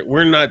 yeah.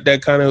 We're not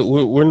that kind of.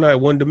 We're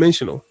not one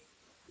dimensional.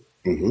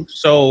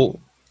 So.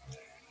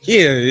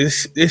 Yeah,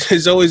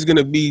 it's always going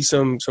to be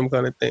some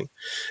kind of thing.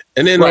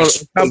 And then on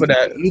top of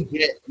that...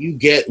 You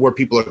get where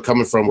people are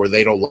coming from, where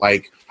they don't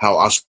like how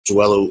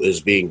Asuelu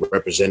is being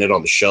represented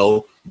on the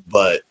show.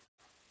 But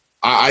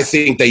I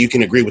think that you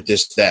can agree with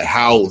this, that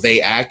how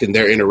they act and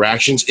their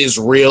interactions is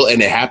real,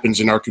 and it happens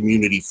in our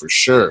community for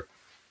sure.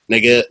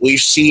 Nigga, we've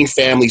seen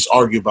families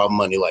argue about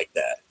money like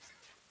that.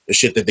 The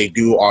shit that they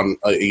do on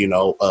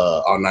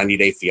 90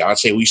 Day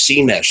Fiance. We've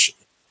seen that shit.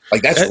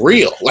 Like, that's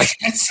real. Like,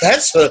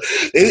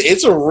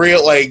 it's a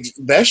real, like,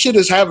 that shit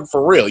is happening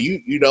for real.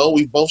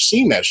 We've both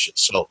seen that shit.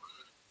 So,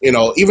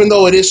 even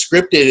though it is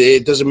scripted,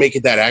 it doesn't make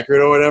it that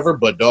accurate or whatever.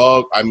 But,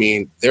 dog,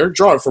 they're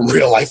drawing from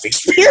real life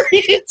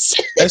experience.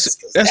 That's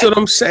what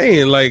I'm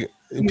saying. Like,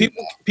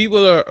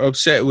 people are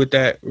upset with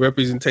that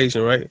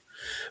representation, right?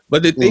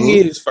 But the thing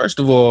is, first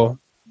of all,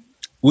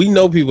 we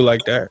know people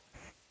like that.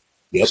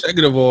 Yep.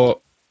 Second of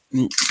all,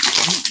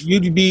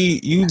 you'd be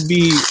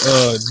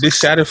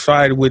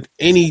dissatisfied with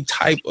any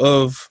type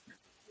of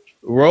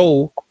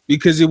role,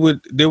 because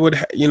there would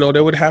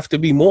have to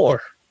be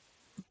more.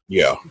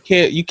 Yeah.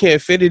 You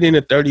can't fit it in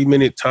a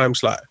 30-minute time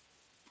slot.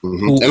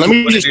 And let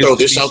me just throw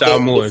this out there.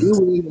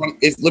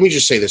 Let me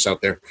just say this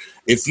out there.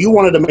 If you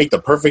wanted to make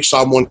the perfect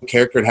Samoan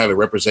character and have it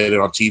represented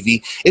on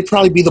TV, it'd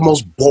probably be the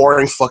most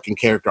boring fucking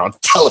character on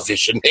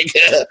television.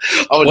 Nigga.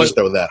 I would just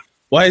throw that.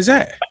 Why is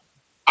that?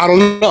 I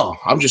don't know.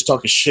 I'm just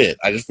talking shit.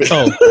 I just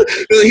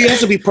he has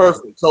to be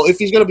perfect. So if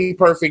he's gonna be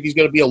perfect, he's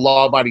gonna be a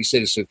law-abiding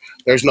citizen.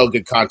 There's no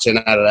good content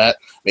out of that.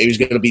 Maybe he's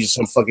gonna be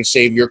some fucking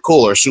savior,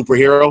 cool, or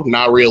superhero.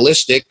 Not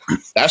realistic.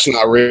 That's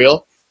not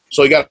real.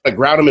 So you got to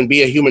ground him and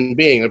be a human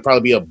being. It'd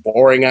probably be a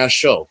boring ass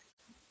show.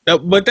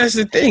 But that's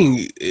the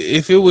thing.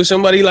 If it was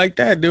somebody like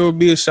that, there would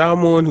be a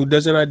Samoan who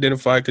doesn't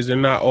identify because they're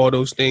not all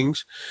those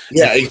things.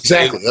 Yeah,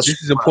 exactly. This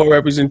is a poor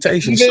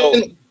representation.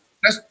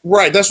 That's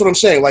right. That's what I'm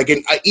saying. Like,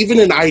 even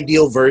an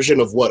ideal version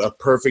of what a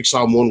perfect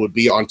Samoan would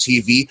be on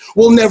TV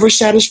will never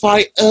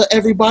satisfy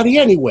everybody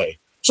anyway.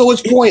 So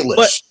it's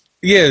pointless.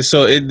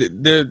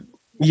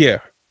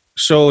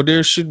 So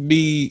there should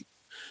be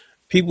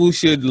people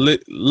should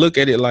look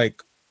at it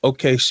like,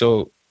 okay,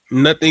 so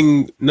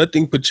nothing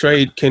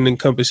portrayed can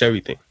encompass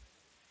everything.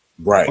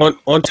 Right.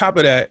 On top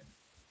of that,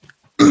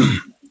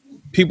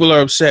 people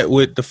are upset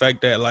with the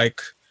fact that,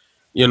 like,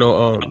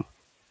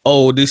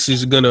 this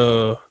is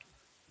gonna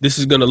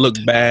look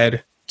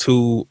bad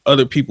to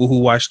other people who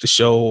watch the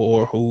show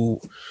or who,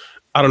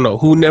 I don't know,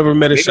 who never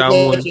met a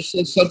Samoan. Just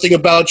said something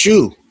about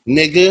you,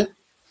 nigga.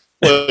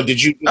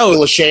 Did you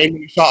feel ashamed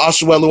when you saw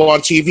Asuelu on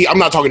TV? I'm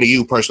not talking to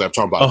you personally. I'm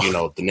talking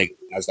about, the nigga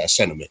who has that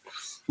sentiment.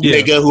 Yeah.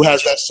 Nigga who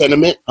has that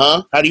sentiment,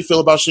 huh? How do you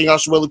feel about seeing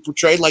Asuelu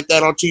portrayed like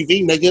that on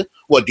TV, nigga?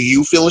 What, do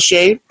you feel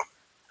ashamed?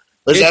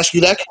 Let's ask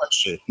you that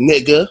question,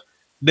 nigga.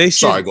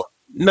 Sorry, go ahead.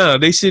 No,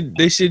 they should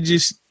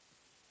just,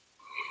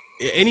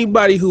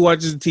 anybody who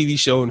watches a TV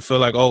show and feel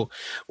like,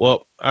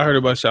 I heard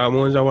about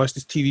Samoans, I watched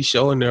this TV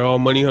show and they're all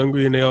money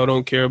hungry and they all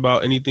don't care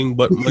about anything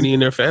but money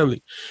in their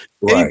family.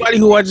 Right. Anybody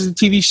who watches a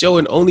TV show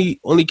and only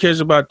cares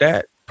about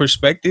that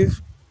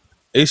perspective,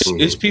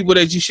 it's people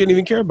that you shouldn't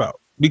even care about.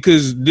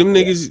 Because them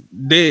niggas,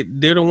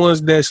 they're the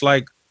ones that's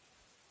like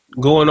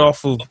going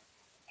off of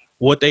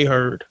what they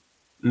heard,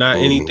 not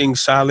anything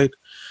solid,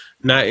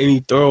 not any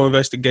thorough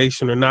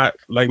investigation, or not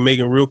like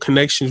making real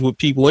connections with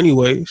people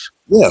anyways.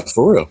 Yeah,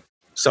 for real.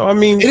 So, I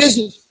mean, it is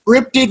a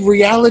scripted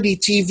reality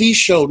TV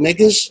show,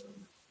 niggas.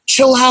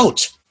 Chill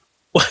out.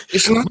 What?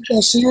 It's not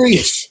that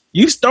serious.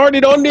 You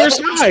started on their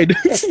side.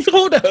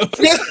 Hold up.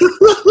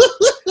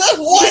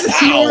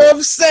 What? You were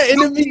upset in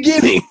the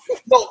beginning.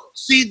 No,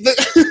 see,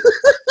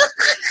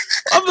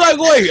 I'm like,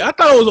 wait, I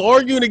thought I was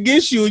arguing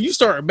against you, and you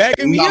started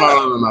backing me up.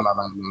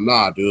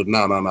 No, dude,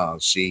 no.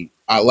 See,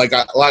 I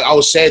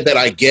was saying that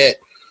I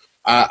get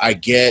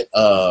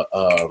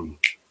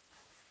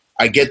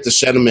the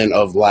sentiment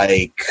of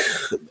like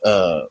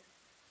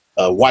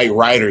white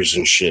writers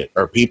and shit,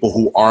 or people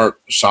who aren't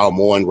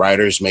Samoan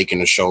writers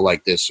making a show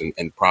like this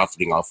and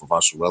profiting off of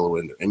Asuelu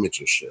and their image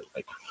and shit.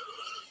 Like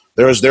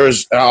there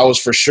was I was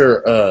for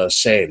sure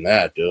saying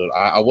that, dude.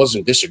 I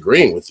wasn't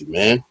disagreeing with you,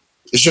 man.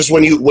 It's just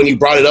when you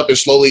brought it up and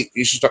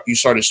you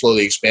started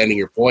slowly expanding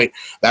your point.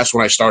 That's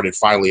when I started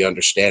finally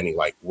understanding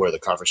like where the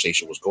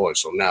conversation was going.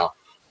 So now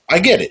I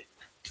get it.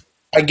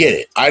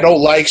 I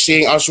don't like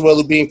seeing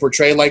Asuelu being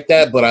portrayed like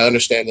that, but I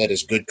understand that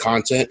it's good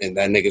content and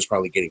that nigga's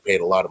probably getting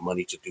paid a lot of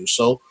money to do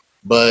so.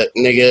 But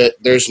nigga,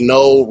 there's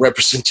no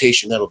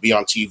representation that'll be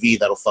on TV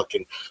that'll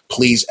fucking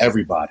please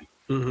everybody.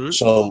 Mm-hmm.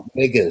 So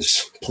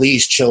niggas,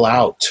 please chill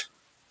out.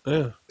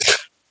 Yeah.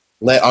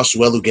 Let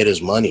Asuelu get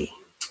his money.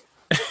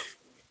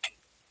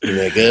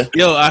 Nigga.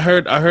 Yo, I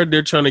heard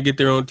they're trying to get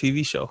their own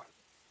TV show.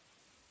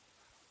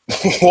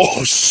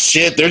 Oh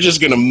shit, they're just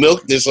gonna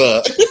milk this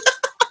up.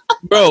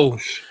 Bro.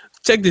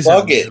 Check this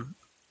out.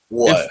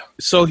 What?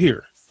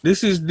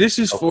 This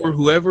is for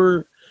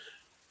whoever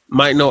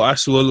might know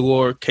Asuelu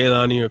or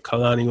Kailani or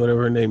Kalani,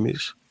 whatever her name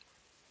is.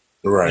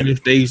 Right. And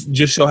if they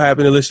just so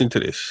happen to listen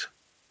to this.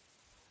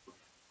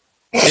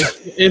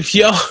 if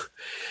y'all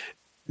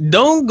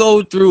don't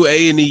go through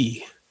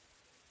A&E,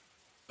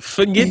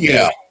 forget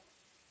that.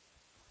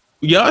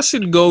 Y'all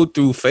should go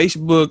through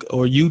Facebook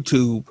or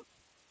YouTube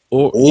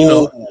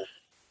or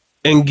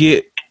and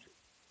get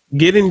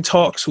in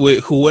talks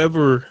with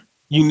whoever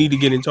you need to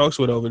get in talks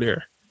with over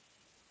there.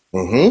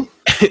 Mm-hmm.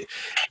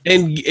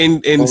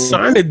 and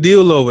sign a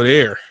deal over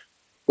there.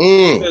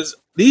 Because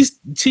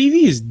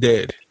TV is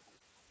dead.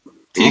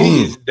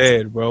 TV is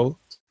dead, bro.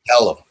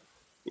 Hell of them.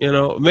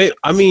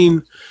 I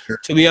mean,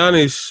 to be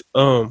honest,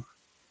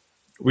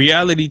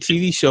 reality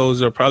TV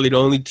shows are probably the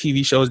only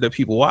TV shows that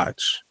people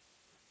watch.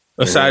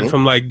 Aside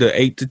from like the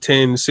 8 to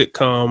 10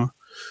 sitcom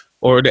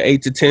or the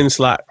 8 to 10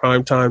 slot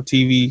primetime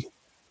TV,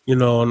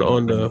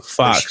 on the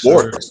Fox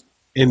or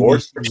NBC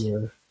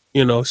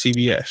or,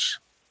 CBS.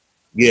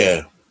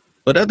 Yeah.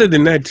 But other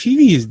than that,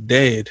 TV is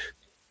dead.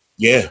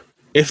 Yeah.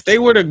 If they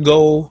were to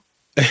go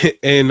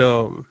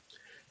and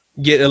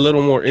get a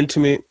little more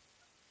intimate,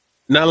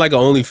 not like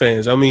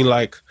OnlyFans. I mean,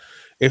 like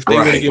if they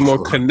were to get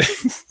more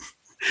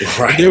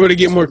if they were to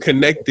get more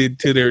connected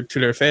to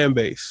their fan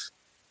base.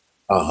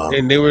 Uh-huh.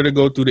 And they were to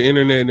go through the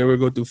internet and they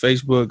would go through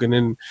Facebook and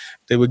then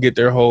they would get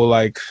their whole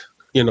like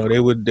you know,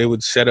 they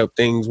would set up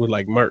things with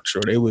like merch,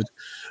 or they would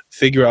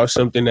figure out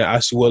something that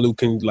Asuelu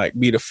can like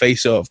be the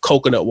face of.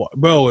 Coconut water,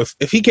 bro.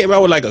 If he came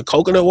out with like a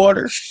coconut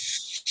water,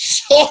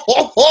 check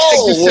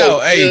this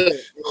out. Hey,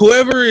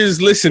 whoever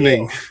is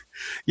listening,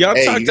 y'all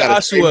talk to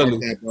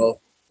Asuelu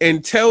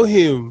and tell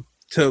him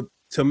to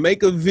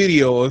make a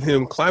video of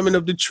him climbing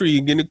up the tree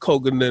and getting a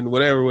coconut,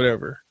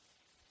 whatever.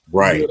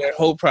 Right. Do that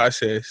whole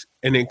process,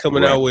 and then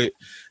coming out with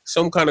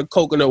some kind of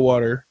coconut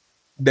water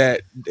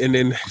that, and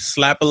then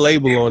slap a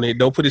label on it.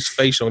 Don't put his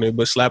face on it,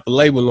 but slap a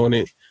label on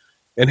it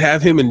and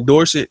have him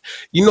endorse it.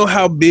 You know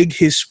how big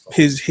his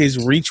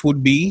reach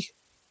would be?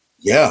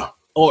 Yeah.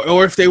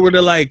 Or if they were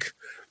to like,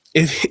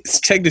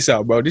 check this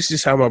out, bro. This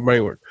is how my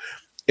brain works.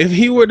 If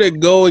he were to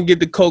go and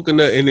get the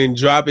coconut and then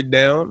drop it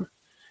down,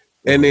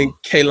 and then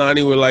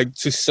Kehlani would like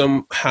to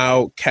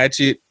somehow catch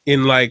it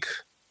in like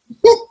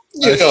a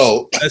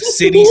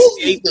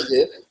cityscape.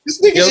 This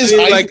nigga is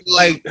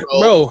like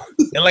bro,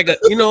 and like a,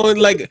 you know,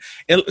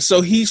 and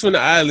so he's from the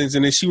islands,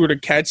 and then she were to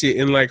catch it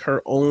in like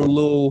her own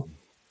little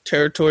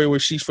territory where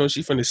she's from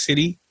the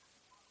city,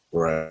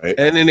 right?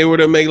 And then they were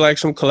to make like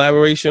some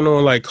collaboration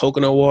on like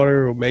coconut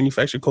water or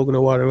manufacture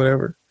coconut water or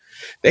whatever.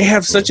 They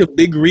have such a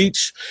big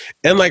reach,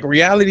 and like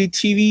reality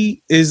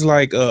TV is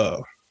like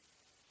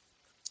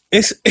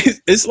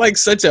it's like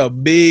such a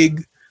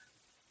big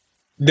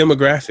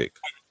demographic.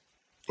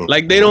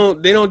 Like they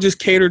don't just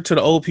cater to the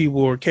old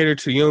people or cater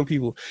to young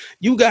people.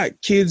 You got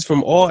kids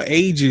from all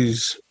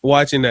ages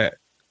watching that.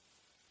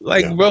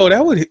 Like, bro,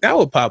 that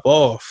would pop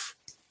off.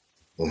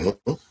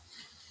 Mm-hmm.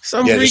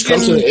 Just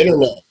come to the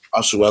internet,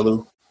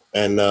 Asuelu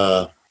and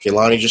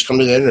Kehlani. Just come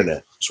to the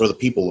internet. That's where the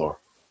people are.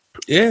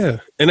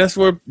 Yeah, and that's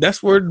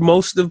where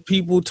most of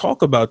people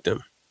talk about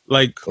them,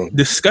 like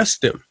discuss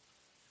them.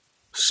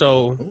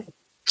 So.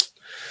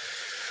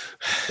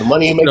 The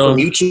money you make from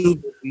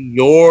YouTube,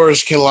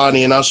 yours,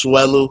 Kehlani and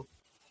Asuelu.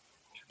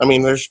 I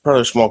mean, there's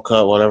probably a small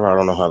cut, whatever. I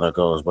don't know how that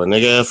goes, but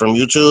nigga, from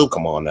YouTube,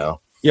 come on now.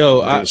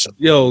 Kehlani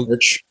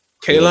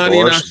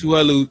and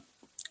Asuelu,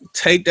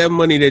 take that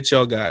money that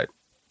y'all got.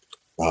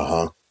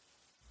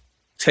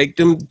 Take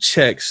them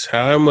checks,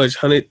 however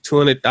much, 100,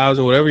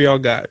 200,000, whatever y'all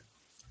got.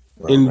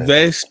 Right,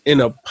 invest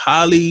in a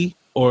Poly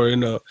or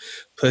in a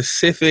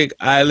Pacific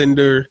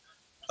Islander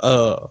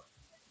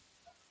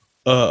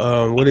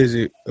what is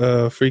it?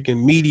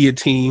 Freaking media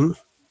team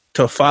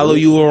to follow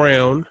you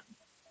around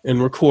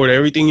and record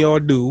everything y'all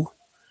do,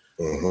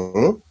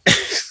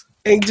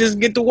 and just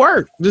get to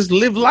work. Just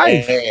live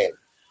life,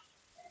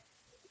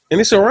 and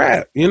it's a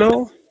wrap, you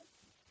know.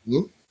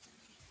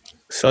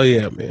 So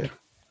yeah, man,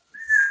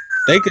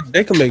 they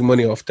could make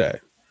money off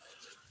that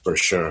for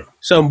sure.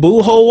 Some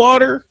boo-hole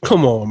water,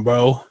 come on,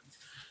 bro.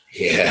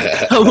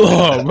 Yeah, come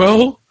on,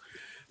 bro.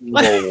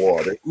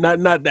 Water.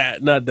 Not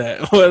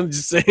that. What I'm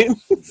just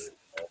saying.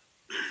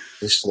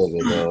 This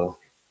nigga, bro.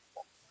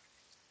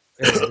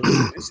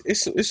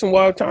 It's some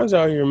wild times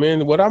out here,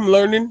 man. What I'm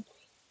learning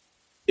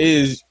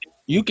is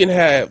you can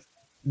have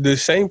the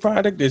same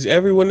product as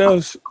everyone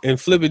else and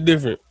flip it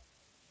different.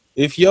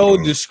 If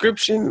your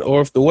description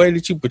or if the way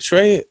that you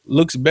portray it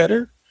looks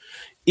better,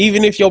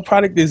 even if your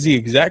product is the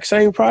exact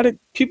same product,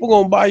 people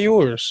gonna buy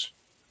yours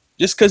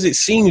just because it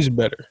seems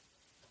better.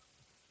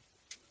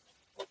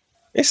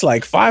 It's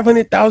like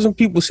 500,000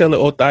 people selling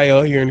otaya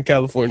out here in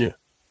California.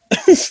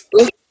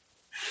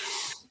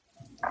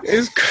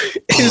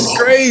 It's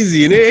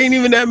crazy, and there ain't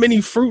even that many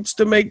fruits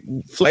to make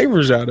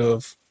flavors out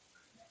of.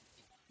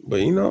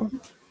 But you know,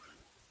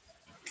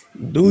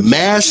 dude.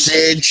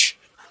 Message.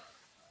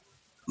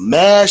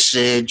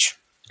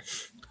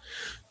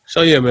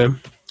 So yeah, man.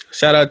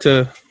 Shout out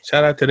to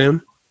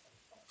them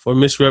for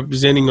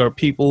misrepresenting our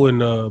people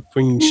and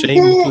bringing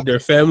shame to their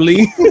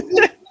family.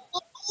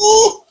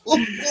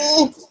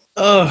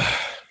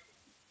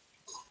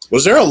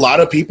 Was there a lot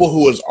of people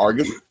who was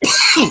arguing?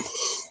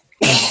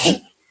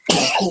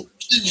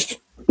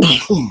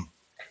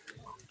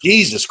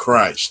 Jesus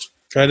Christ.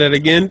 Try that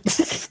again.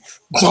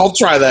 I'll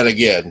try that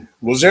again.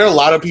 Was there a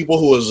lot of people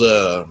who was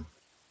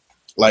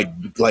like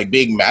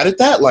being mad at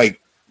that?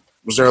 Like,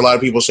 was there a lot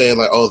of people saying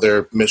like, "Oh,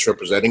 they're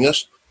misrepresenting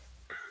us"?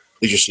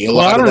 Did you see a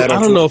lot of that? I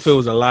don't know if it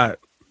was a lot,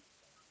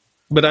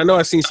 but I know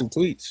I seen some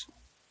tweets.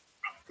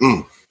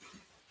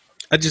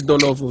 I just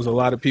don't know if it was a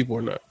lot of people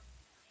or not.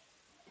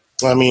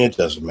 I mean, it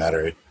doesn't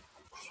matter. It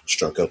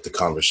struck up the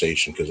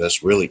conversation because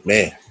that's really,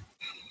 man.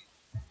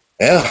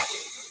 Yeah.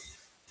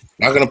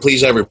 Not going to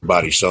please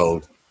everybody,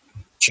 so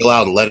chill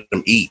out and let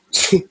them eat.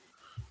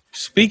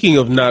 Speaking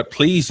of not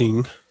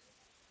pleasing.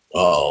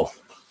 Oh.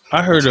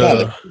 I heard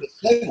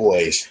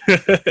segues.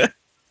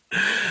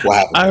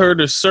 Wow. I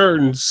heard a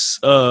certain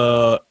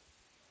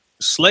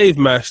slave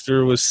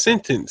master was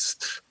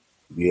sentenced.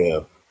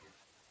 Yeah.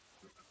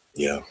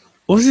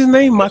 What was his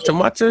name?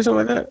 Matamata or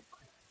something like that?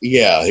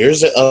 Yeah,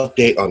 here's an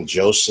update on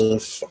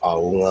Joseph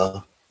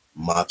Auga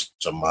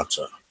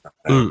Matamata.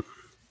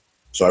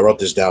 So I wrote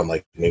this down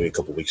like maybe a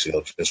couple weeks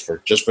ago just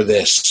for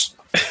this.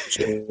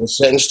 So he was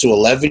sentenced to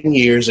 11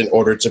 years in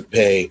order to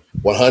pay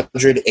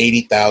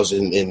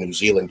 180,000 in New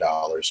Zealand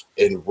dollars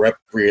in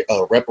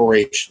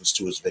reparations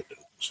to his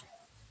victims.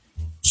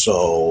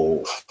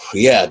 So,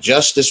 yeah,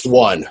 Justice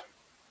won.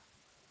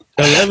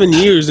 11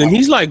 years, and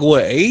he's like,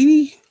 what,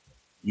 80?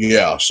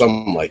 Yeah,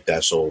 something like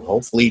that. So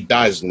hopefully he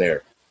dies in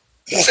there.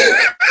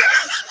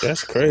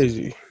 That's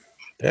crazy.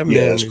 That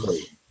Yeah, man that's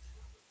crazy.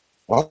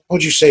 Why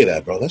would you say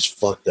that, bro? That's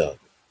fucked up.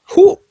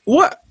 Who?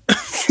 What?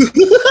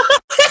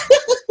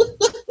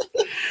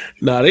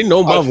 Nah, they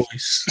know my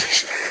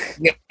voice.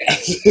 Yeah.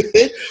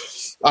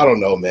 I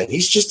don't know, man.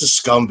 He's just a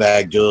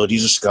scumbag, dude.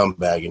 He's a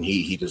scumbag, and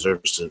he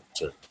deserves to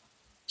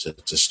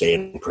stay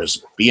in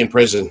prison. Be in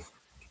prison.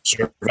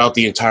 Serve out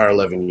the entire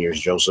 11 years,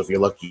 Joseph. You're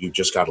lucky you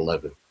just got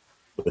 11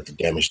 with the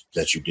damage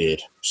that you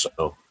did.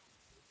 So,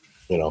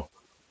 you know.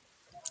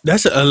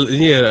 That's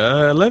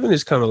 11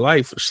 is kind of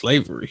light for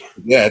slavery.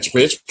 Yeah, it's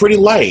pretty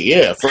light.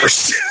 Yeah, for 11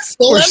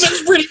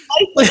 is pretty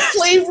light for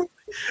slavery.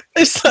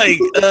 It's like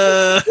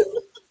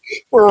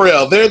for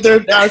real.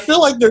 There. I feel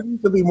like there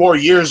needs to be more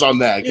years on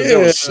that because there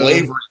was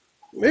slavery.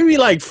 Maybe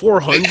like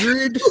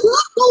 400.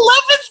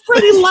 11's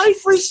pretty light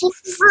for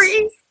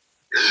slavery.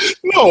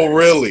 No,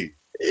 really.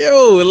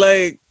 Yo,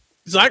 like,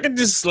 so I could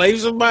just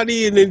slave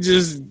somebody and then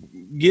just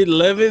get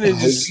 11 and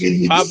just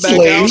pop back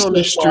out on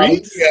the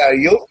street? Yeah,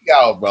 you'll be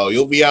out, bro.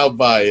 You'll be out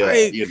by,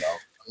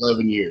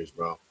 11 years,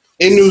 bro.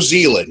 In New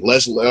Zealand,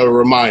 let's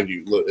remind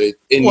you.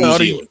 In New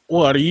Zealand.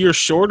 What, a year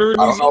shorter?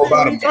 I don't know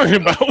about him. What are you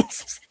talking about?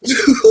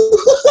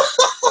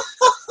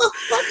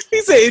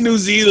 He said in New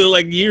Zealand,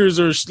 like years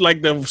or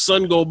like the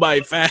sun go by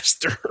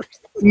faster.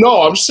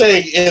 No, I'm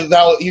saying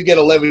if you get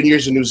 11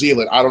 years in New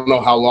Zealand, I don't know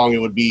how long it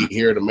would be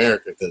here in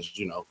America because,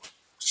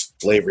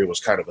 slavery was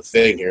kind of a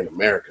thing here in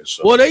America.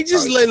 So, well, they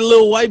just letting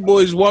little white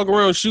boys walk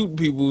around shooting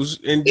people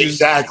and just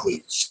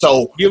exactly.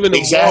 So giving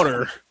them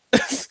water.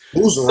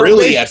 Who's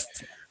really at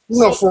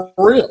for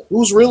real?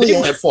 Who's really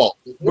at fault,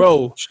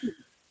 bro?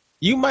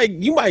 You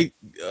might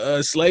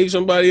slave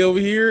somebody over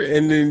here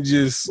and then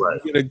just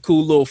get a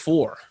cool little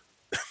 4.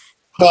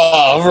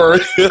 Oh,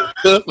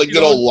 like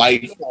good old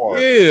light 4.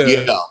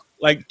 Yeah.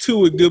 Like 2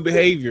 with good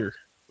behavior.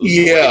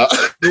 Yeah.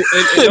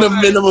 In a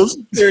minimum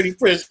security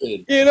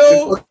prison.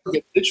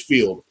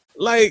 Litchfield.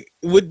 Like,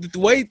 with the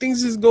way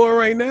things is going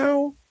right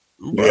now,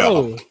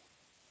 bro.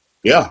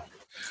 Yeah.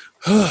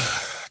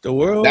 The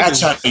world.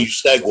 That's how you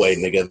segue,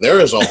 nigga. There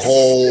is a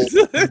whole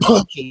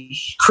bunch of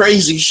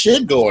crazy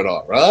shit going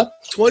on, right?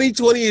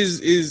 2020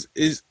 is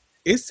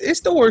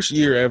it's the worst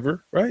year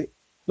ever, right?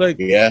 Like,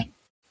 yeah.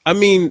 I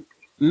mean,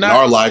 not in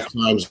our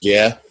lifetimes,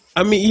 yeah.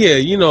 I mean, yeah,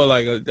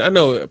 like I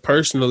know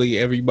personally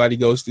everybody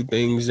goes through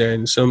things,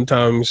 and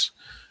sometimes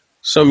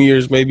some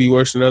years may be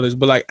worse than others.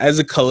 But like as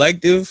a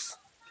collective,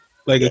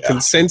 like a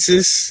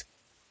consensus,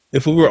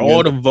 if we were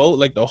all to vote,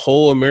 like the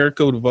whole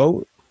America would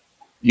vote.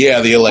 Yeah,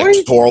 the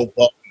electoral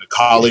vote, the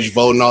college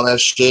vote, and all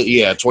that shit.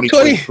 Yeah,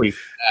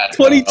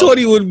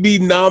 2020 would be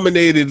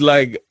nominated.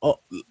 Like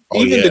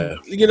even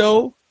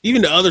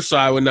the other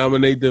side would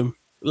nominate them.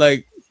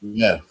 Like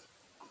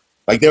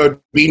Like there would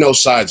be no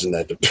sides in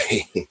that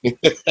debate.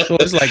 So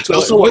it's like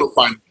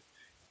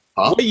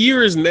what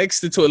year is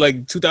next to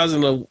like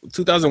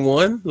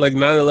 2001, like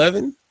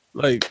 9/11?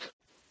 Like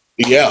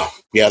yeah,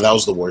 that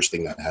was the worst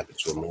thing that happened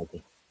to America.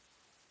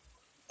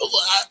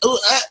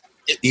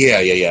 Yeah.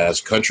 As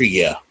a country,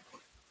 yeah.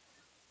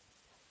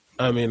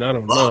 I mean, I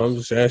don't know. I'm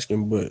just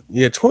asking, but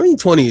yeah,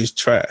 2020 is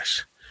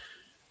trash.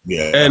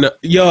 Yeah. And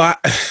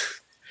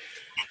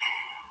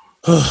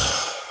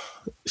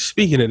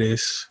speaking of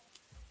this,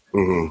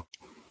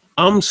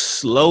 I'm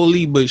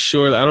slowly but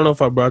surely, I don't know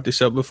if I brought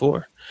this up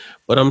before,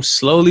 but I'm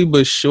slowly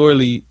but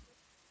surely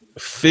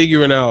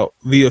figuring out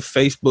via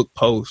Facebook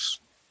posts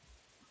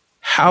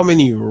how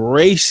many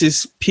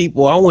racist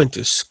people I went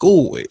to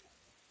school with.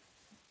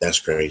 That's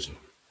crazy.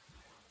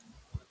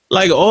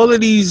 Like all of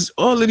these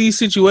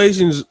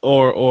situations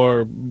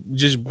or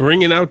just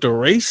bringing out the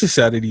racists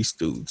out of these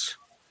dudes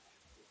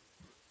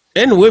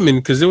and women,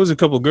 because there was a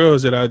couple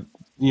girls that I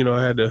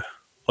had to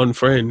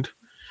unfriend,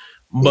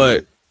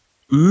 but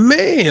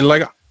man,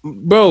 like,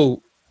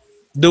 bro,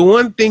 the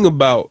one thing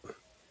about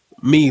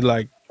me,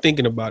 like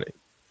thinking about it,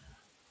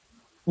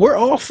 we're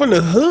all from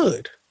the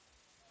hood.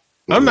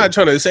 I'm not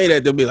trying to say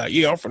that they'll be like,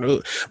 yeah, I'm from the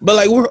hood, but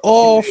like we're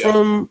all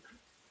from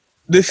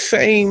the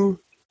same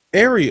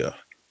area.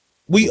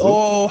 We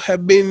all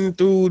have been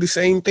through the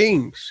same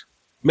things,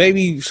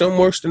 maybe some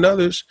worse than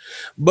others,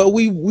 but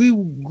we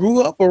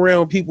grew up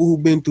around people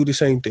who've been through the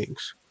same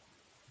things.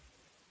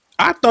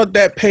 I thought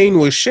that pain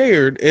was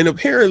shared, and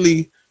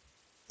apparently,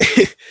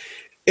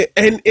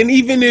 and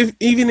even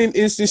in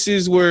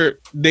instances where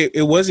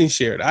it wasn't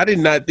shared, I did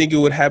not think it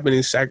would happen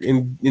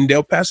in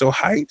Del Paso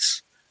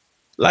Heights.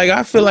 Like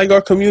I feel like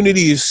our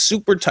community is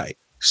super tight,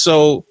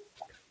 so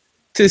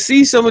to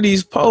see some of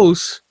these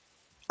posts,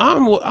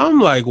 I'm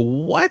like,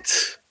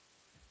 what?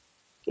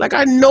 Like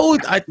I know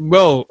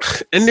bro,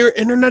 and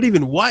they're not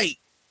even white.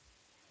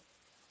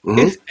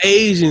 It's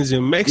Asians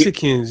and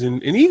Mexicans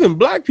and even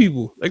black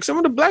people. Like some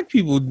of the black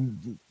people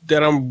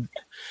that I'm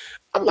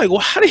like, well,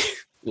 how do you,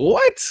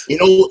 what?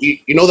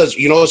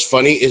 What's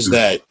funny is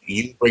that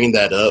you bringing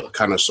that up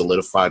kind of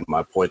solidified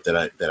my point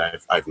that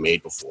I've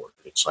made before.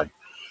 It's like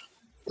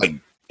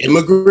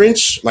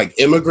immigrants, like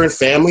immigrant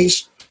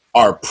families,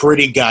 are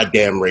pretty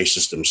goddamn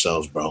racist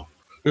themselves, bro.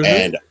 Mm-hmm.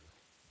 And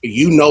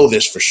you know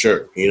this for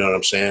sure. You know what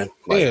I'm saying?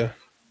 Like, yeah.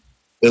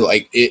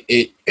 Like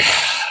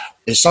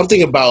it's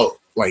something about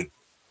like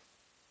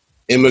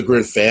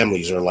immigrant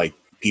families or like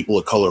people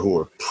of color who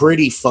are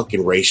pretty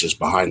fucking racist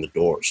behind the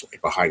doors,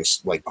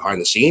 like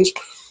behind the scenes,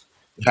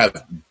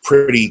 have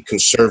pretty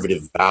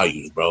conservative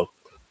values, bro.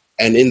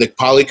 And in the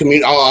poly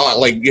community,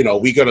 like, you know,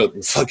 we gotta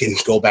fucking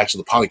go back to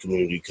the poly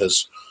community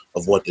because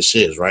of what this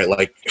is, right?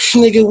 Like,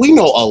 nigga, we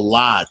know a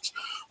lot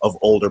of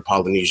older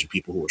Polynesian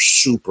people who are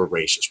super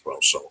racist, bro.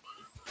 So,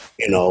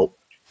 you know,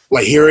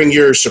 like hearing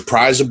your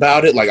surprise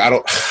about it, like I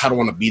don't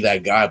want to be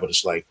that guy, but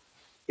it's like,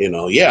 you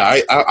know,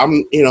 yeah,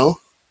 I'm, you know,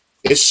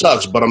 it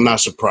sucks, but I'm not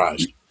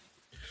surprised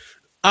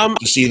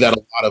to see that a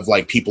lot of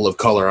like people of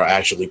color are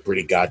actually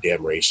pretty goddamn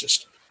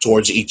racist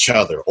towards each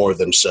other or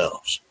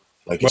themselves.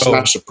 Like, it's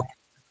not surprising.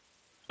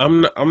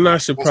 I'm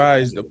not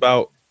surprised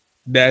about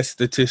that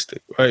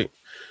statistic, right?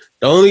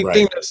 The only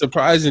thing that's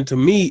surprising to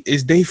me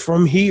is they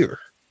from here.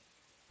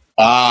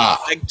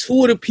 Like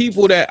two of the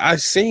people that I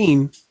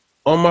seen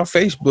on my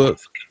Facebook,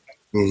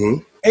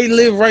 they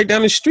live right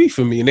down the street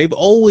from me, and they've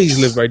always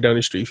lived right down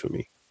the street from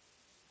me.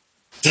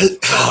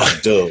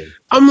 Dude.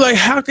 I'm like,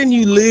 how can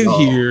you live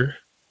here,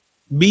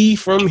 be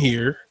from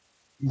here,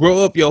 grow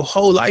up your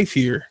whole life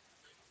here,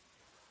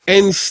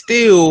 and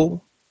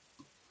still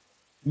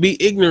be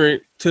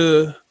ignorant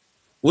to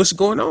what's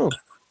going on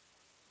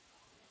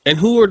and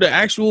who are the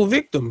actual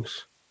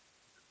victims?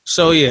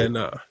 So yeah,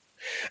 nah.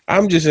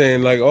 I'm just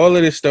saying, like, all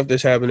of this stuff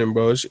that's happening,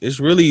 bro, it's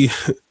really,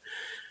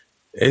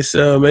 it's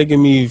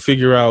making me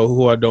figure out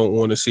who I don't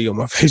want to see on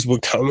my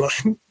Facebook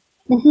timeline.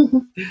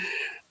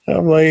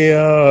 I'm like,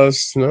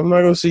 I'm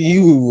not going to see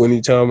you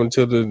anytime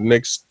until the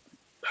next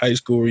high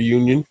school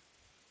reunion.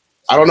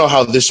 I don't know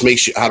how this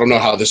makes you, I don't know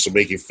how this will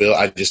make you feel.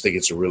 I just think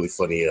it's a really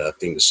funny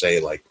thing to say,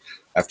 like,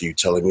 after you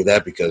telling me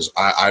that, because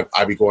I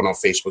be going on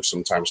Facebook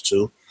sometimes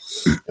too.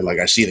 And like,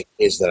 I see the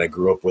kids that I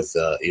grew up with,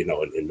 you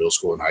know, in middle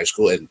school and high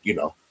school. And, you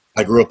know,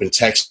 I grew up in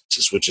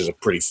Texas, which is a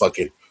pretty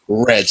fucking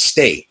red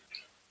state.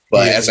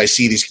 But as I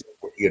see these,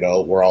 you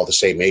know, we're all the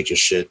same age and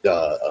shit.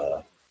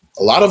 A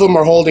lot of them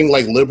are holding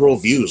like liberal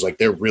views. Like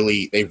they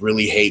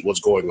really hate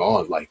what's going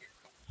on. Like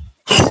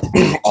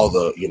all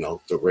the, you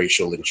know, the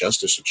racial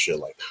injustice and shit.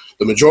 Like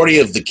the majority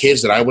of the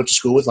kids that I went to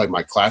school with, like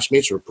my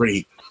classmates, were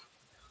pretty,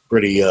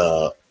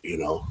 you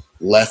know,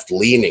 left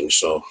leaning.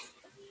 So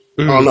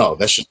I don't know.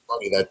 That's just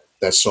funny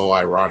that's so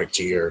ironic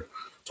to hear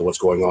to what's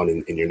going on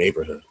in your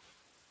neighborhood.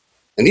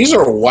 And these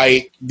are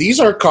white, these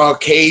are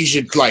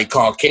Caucasian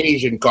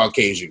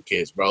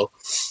kids, bro.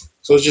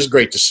 So it's just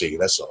great to see.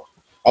 That's all.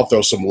 I'll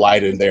throw some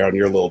light in there on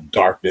your little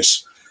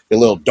darkness,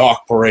 your little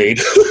dark parade.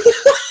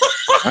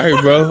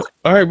 All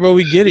right, bro.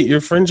 We get it.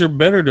 Your friends are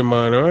better than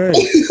mine. All right.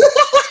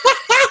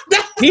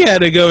 He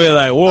had to go in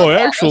like, whoa,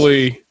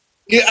 actually.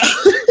 Yeah.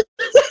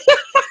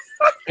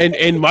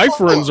 And my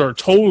friends are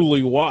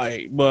totally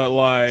white, but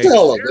like.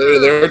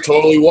 They're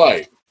totally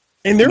white.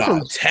 And they're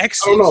from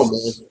Texas. I don't know,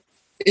 man.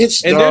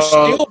 They're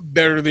still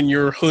better than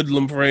your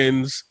hoodlum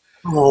friends.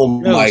 Oh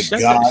my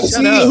God!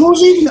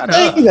 Who's even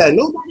saying that?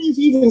 Nobody's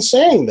even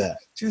saying that.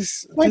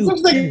 Just like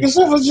this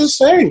nigga was just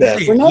saying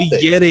that for nothing.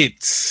 We get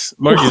it,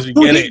 Marcus. We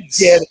get it.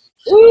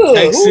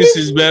 Texas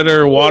is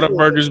better.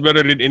 Whataburger's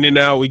better than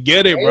In-N-Out. We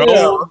get it,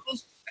 bro.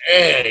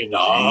 Hey,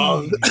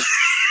 no.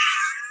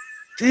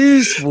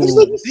 This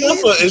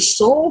Sefa is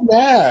so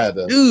mad,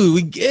 dude.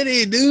 We get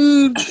it,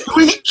 dude.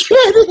 We get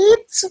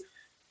it.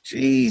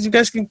 Jeez, you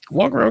guys can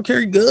walk around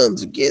carry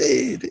guns. We get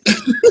it.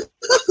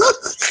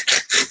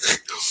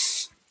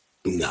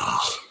 Nah.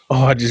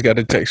 Oh, I just got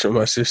a text from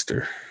my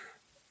sister.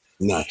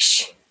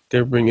 Nice.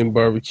 They're bringing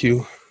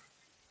barbecue.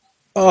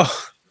 Oh.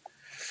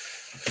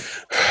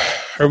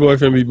 Her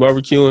boyfriend be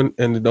barbecuing,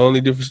 and the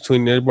only difference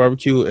between their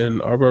barbecue and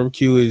our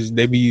barbecue is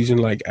they be using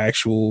like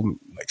actual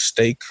like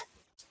steak.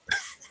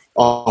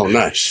 Oh,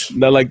 nice.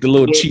 Not like the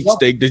little cheap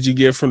steak that you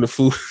get from the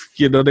food.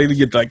 You know, they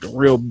get like the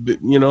real bit,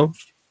 you know.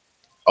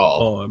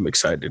 Oh, I'm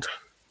excited.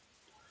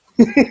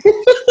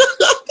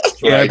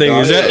 Yeah, I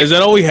think is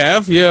that all we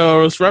have? Yeah,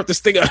 let's wrap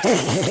this thing up.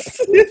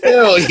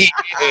 Hell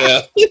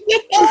yeah.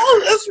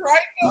 That's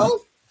right, though.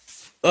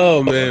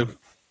 Oh man.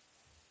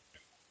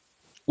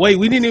 Wait,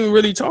 we didn't even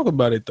really talk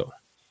about it though.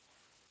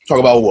 Talk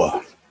about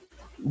what?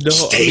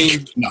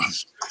 Steak.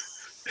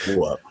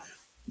 What?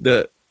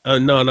 No,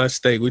 not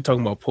steak. We're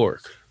talking about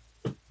pork.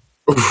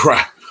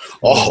 Right.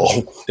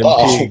 Them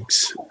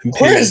pigs.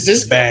 Where is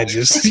this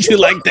badges? You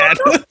like that?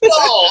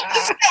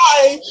 This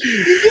guy.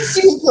 You can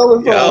see him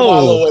coming from a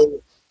mile away.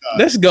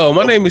 Let's go.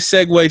 My name is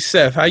Segway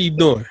Seth. How you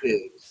doing?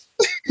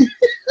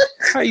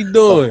 How you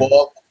doing?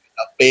 The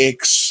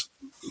pigs.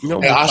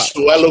 No, hey,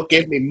 Asuelu,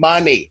 give me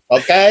money,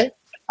 okay?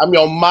 I'm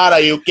your mother.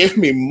 You give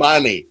me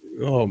money.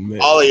 Oh man,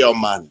 all of your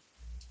money.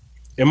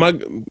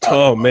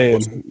 Oh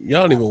man,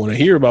 y'all don't even want to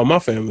hear about my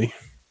family.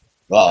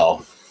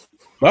 Oh,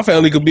 my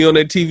family could be on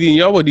that TV and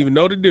y'all wouldn't even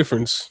know the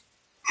difference.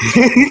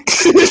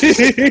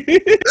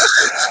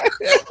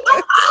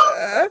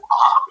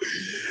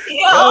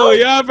 Oh,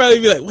 y'all probably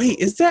be like, wait,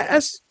 is that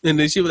us? And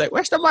then she was like,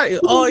 where's the money?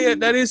 Oh, yeah,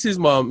 that is his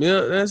mom.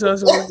 Yeah, that's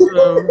us.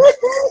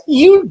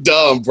 You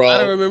dumb, bro. I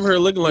don't remember her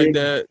looking like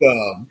that.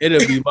 Dumb.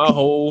 It'll be my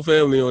whole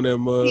family on that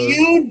mug.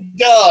 You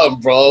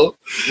dumb, bro.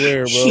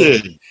 Swear, bro.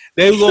 Shit.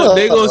 They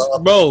go,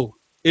 bro.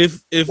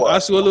 If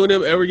Asuelu and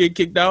them ever get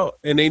kicked out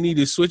and they need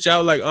to switch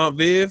out like Aunt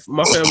Viv,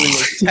 my family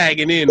was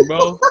tagging in,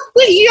 bro.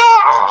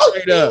 Yeah.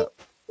 Straight up.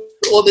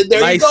 Well, then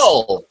there you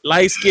go.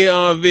 Light skin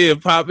Aunt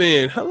Viv pop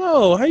in.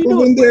 Hello, how you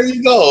doing? Then there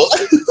you go.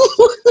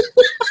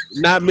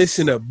 Not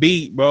missing a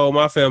beat, bro.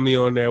 My family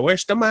on there.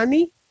 Where's the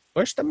money?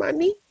 Where's the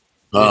money?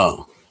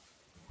 Oh.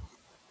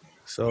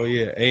 So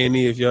yeah,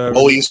 A&E. If y'all.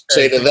 What do you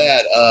say to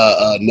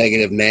that?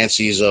 Negative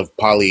Nancy's of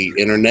poly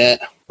internet.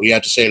 What do you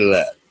have to say to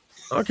that?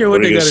 I don't care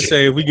what they gotta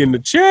say. If we getting the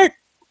check,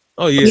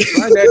 oh yeah,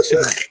 slide that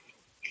check.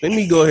 Let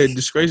me go ahead and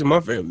disgrace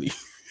my family.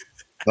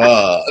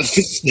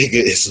 This nigga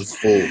is a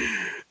fool.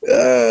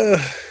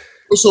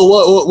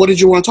 So what did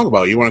you want to talk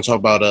about? You want to talk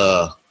about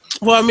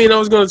Well, I mean, I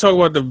was going to talk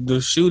about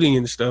the shooting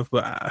and stuff,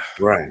 but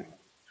right.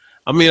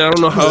 I mean, I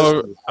don't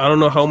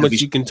know how much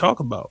you can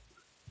talk about.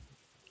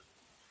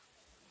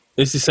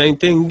 It's the same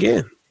thing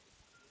again.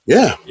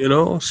 Yeah. You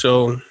know,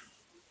 so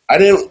I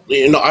don't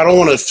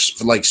want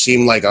to like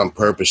seem like I'm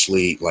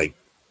purposely like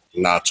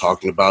not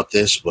talking about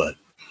this, but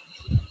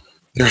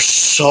there's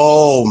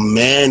so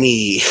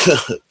many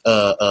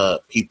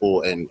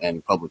people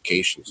and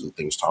publications and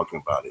things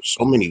talking about it.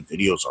 So many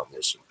videos on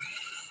this.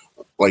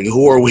 Like,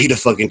 who are we to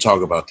fucking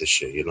talk about this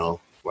shit, you know?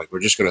 Like, we're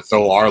just going to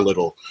throw our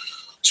little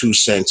 2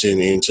 cents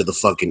into the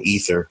fucking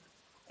ether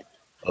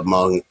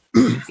among,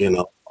 you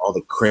know, all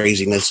the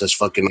craziness that's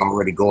fucking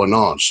already going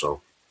on.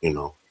 So, you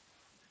know,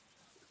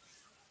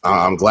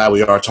 I'm glad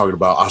we are talking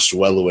about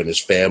Asuelu and his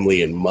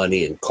family and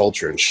money and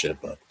culture and shit,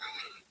 but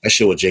that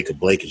shit with Jacob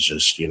Blake is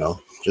just, you know,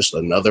 just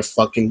another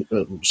fucking,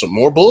 some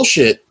more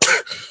bullshit.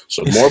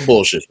 Some more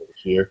bullshit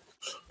here.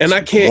 And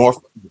I can't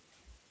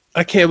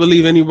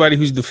believe anybody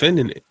who's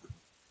defending it.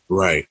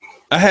 Right.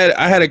 I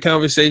had a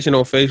conversation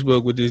on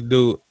Facebook with this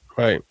dude,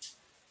 right?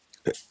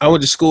 I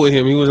went to school with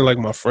him. He wasn't like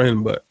my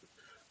friend, but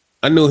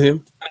I knew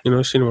him, you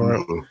know, seen him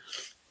around. Mm-hmm.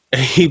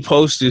 And he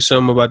posted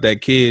something about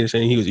that kid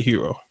saying he was a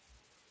hero.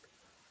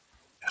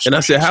 And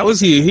I said, how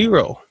is he a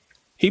hero?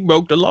 He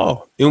broke the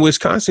law. In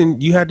Wisconsin,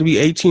 you had to be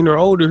 18 or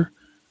older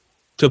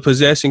to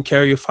possess and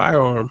carry a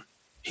firearm.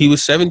 He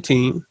was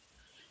 17,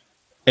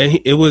 and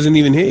it wasn't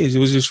even his. It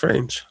was his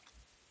friend's.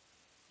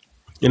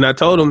 And I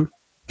told him,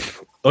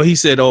 he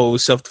said, it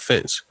was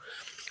self-defense.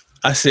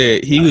 I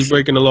said, he was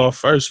breaking the law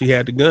first. He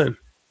had the gun.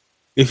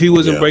 If he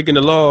wasn't breaking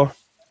the law,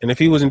 and if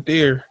he wasn't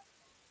there,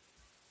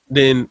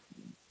 then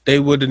they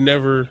would have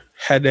never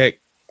had that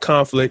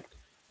conflict,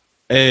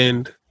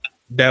 and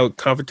that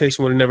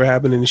confrontation would have never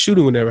happened, and the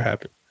shooting would never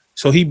happen.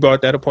 So he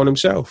brought that upon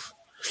himself.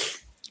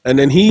 And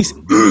then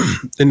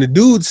and the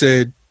dude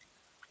said,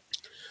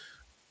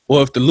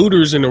 well, if the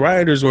looters and the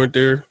rioters weren't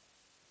there,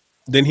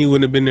 then he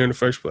wouldn't have been there in the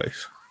first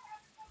place.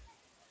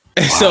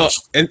 And wow.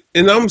 So,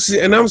 and I'm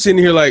sitting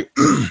here like,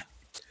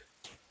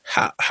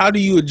 how do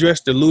you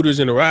address the looters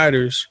and the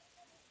rioters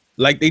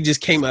like they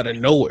just came out of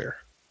nowhere?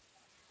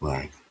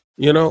 Right.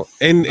 You know,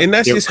 and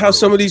that's just how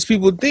some of these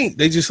people think.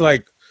 They just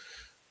like,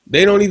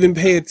 they don't even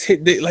pay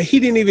attention. Like, he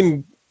didn't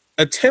even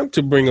attempt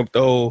to bring up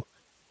the whole,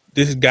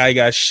 this guy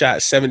got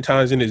shot 7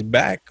 times in his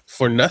back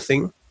for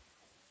nothing.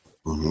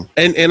 Mm-hmm.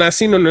 And I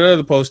seen on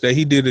another post that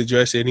he did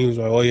address it, and he was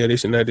like, oh yeah,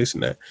 this and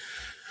that.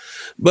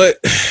 But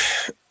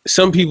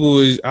some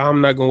people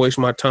I'm not gonna waste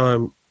my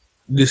time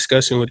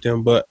discussing with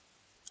them. But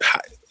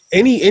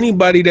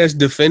anybody that's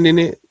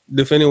defending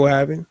what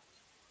happened,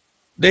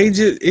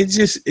 it's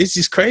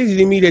just crazy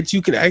to me that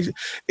you can actually.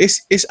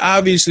 It's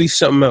obviously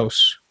something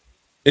else.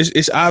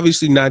 It's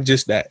obviously not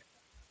just that.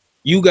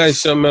 You got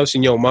something else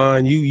in your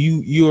mind.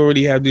 You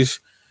already have this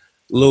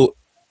little,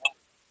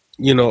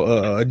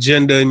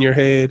 agenda in your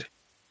head,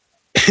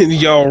 and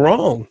y'all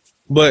wrong.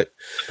 But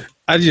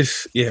I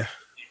just,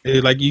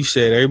 like you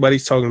said,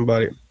 everybody's talking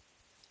about it.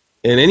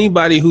 And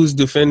anybody who's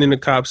defending the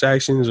cops'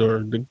 actions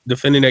or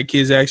defending that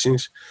kid's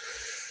actions,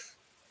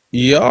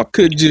 y'all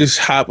could just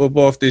hop up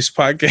off this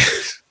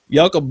podcast.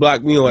 Y'all could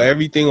block me on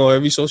everything, on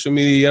every social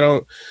media.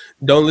 Y'all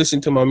don't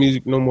listen to my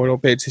music no more.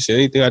 Don't pay attention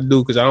to anything I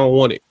do because I don't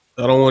want it.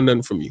 I don't want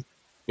nothing from you.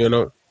 You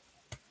know?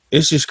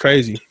 It's just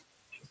crazy.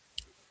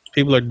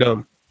 People are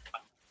dumb.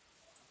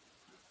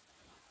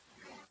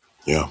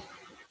 Yeah.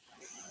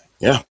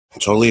 Yeah, I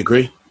totally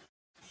agree.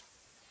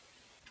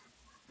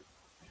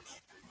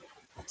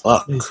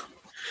 Fuck.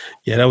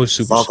 Yeah, that was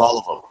super. Fuck all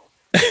of them.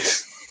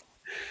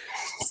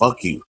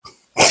 Fuck you.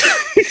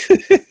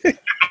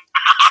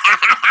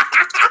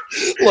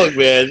 Look,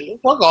 man,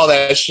 fuck all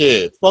that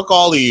shit. Fuck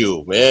all of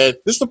you, man.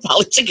 This is the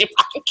Polytickin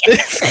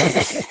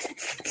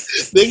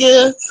Podcast.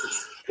 Nigga,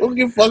 don't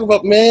give a fuck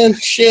about, man,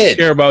 shit.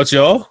 Care about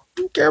y'all.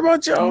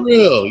 For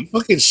real, you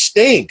fucking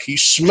stink. You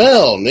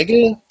smell,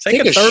 nigga.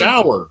 Take a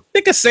shower.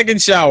 Take a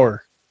second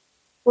shower.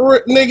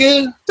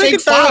 Nigga,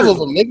 take 5 of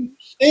them, nigga.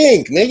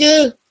 stink,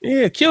 nigga.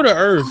 Yeah, kill the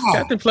Earth.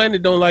 Captain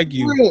Planet don't like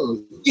you.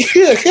 Real.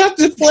 Yeah,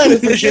 Captain Planet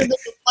for shit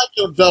doesn't like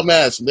your dumb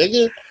ass,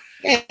 nigga.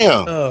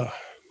 Damn.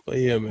 But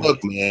yeah, man. Look,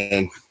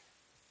 man.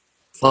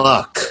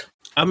 Fuck.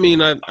 I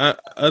mean, I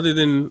other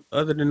than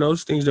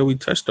those things that we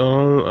touched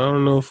on, I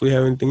don't know if we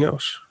have anything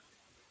else.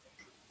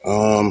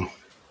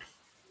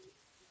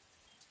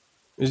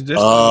 Is this?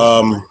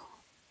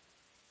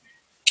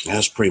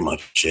 That's pretty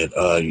much it.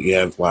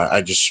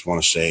 I just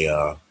want to say,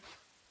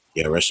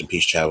 rest in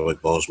peace,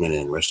 Chadwick Boseman,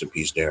 and rest in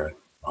peace, Darren.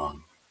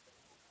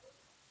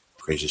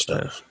 Crazy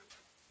stuff.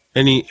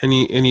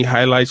 Any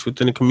highlights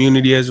within the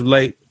community as of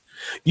late?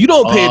 You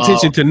don't pay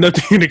attention to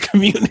nothing in the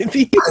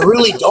community. I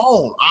really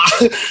don't.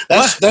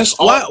 That's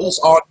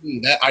on me.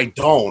 That I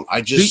don't.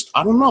 I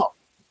don't know.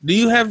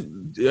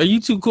 Are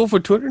you too cool for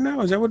Twitter now?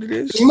 Is that what it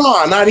is?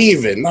 No, not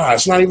even. No,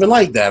 it's not even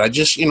like that. I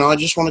just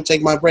want to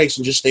take my breaks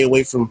and just stay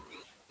away from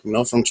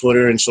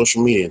Twitter and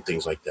social media and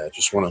things like that. I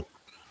just want to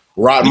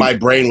rot my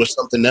brain with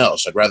something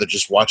else. I'd rather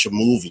just watch a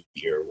movie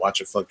or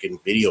watch a fucking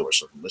video or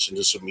something, listen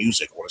to some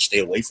music. I want to stay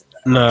away from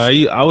that. Nah,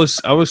 I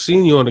was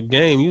seeing you on the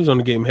game. You was on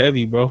the game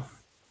heavy, bro.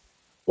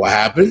 What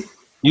happened?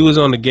 You was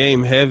on the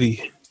game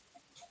heavy.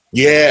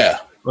 Yeah.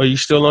 Are you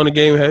still on the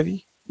game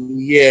heavy?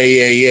 Yeah.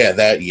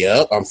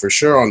 Yep. I'm for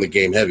sure on the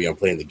game heavy. I'm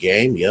playing the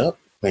game. Yep.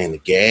 Playing the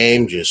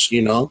game. Just,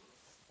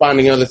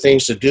 finding other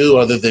things to do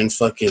other than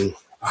fucking,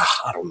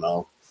 I don't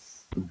know,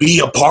 be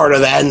a part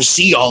of that and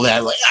see all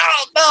that. Like,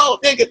 oh,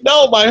 no, nigga,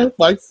 no,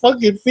 my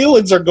fucking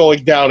feelings are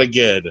going down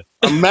again.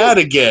 I'm mad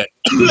again.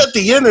 At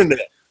the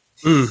internet.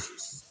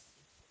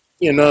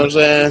 You know what I'm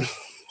saying?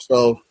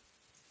 So,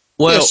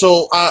 well, yeah,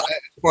 so as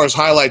far as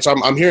highlights,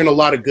 I'm hearing a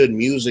lot of good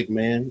music,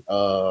 man.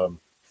 I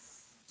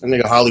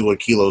think Hollywood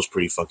Kilo's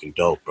pretty fucking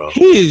dope, bro.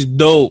 He is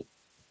dope.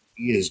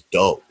 He is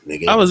dope,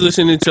 nigga. I was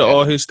listening to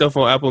all his stuff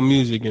on Apple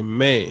Music, and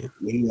man.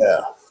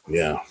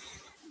 Yeah.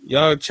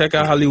 Y'all check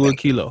out Hollywood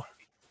Kilo.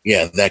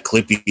 Yeah, that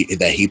clip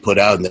that he put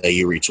out and that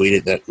you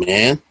retweeted, that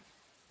man.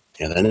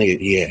 Yeah, that nigga,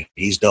 yeah,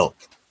 he's dope.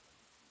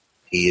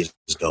 He is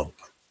dope.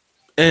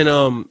 And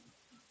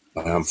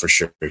I'm for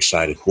sure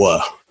excited.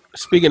 What?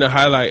 Speaking of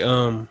highlight,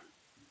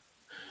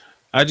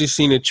 I just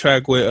seen a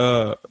track with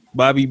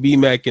Bobby B.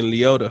 Mac and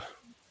Leota.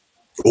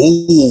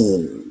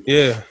 Ooh.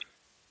 Yeah.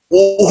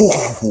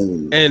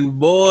 Ooh. And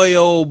boy,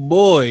 oh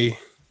boy,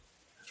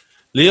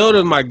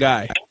 Leota's my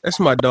guy. That's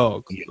my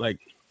dog. Like,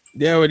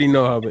 they already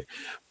know how big.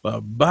 But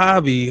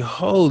Bobby,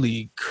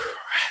 holy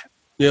crap,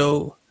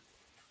 yo.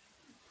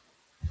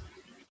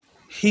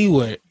 He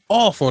went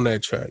off on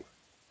that track.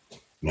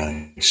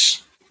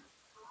 Nice.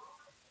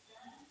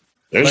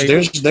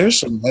 There's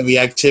some heavy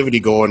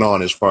activity going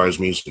on as far as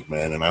music,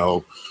 man, and I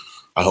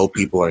hope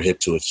people are hip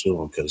to it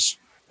soon because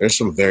there's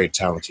some very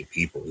talented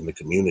people in the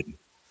community.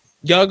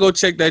 Y'all go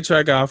check that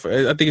track out.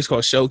 I think it's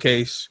called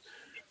Showcase.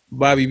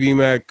 Bobby B.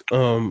 Mac,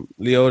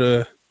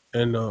 Leota,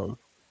 and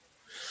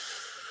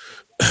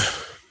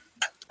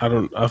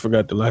I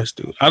forgot the last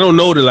dude. I don't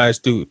know the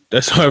last dude.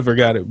 That's how I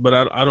forgot it. But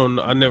I don't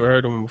know. I never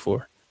heard of him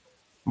before.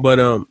 But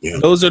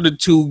those are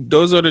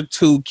the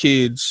two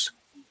kids.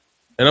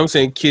 And I'm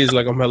saying kids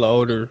like I'm hella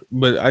older,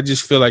 but I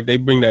just feel like they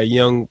bring that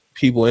young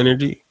people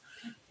energy.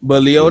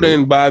 But Leota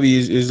and Bobby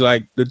is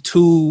like the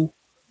two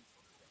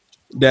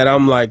that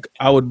I'm like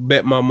I would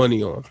bet my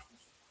money on.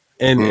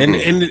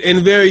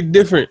 And very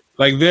different.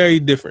 Like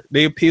very different.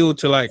 They appeal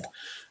to like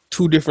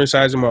two different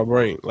sides of my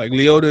brain. Like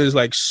Leota is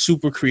like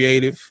super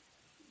creative.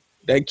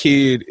 That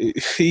kid,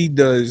 he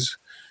does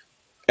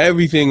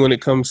everything when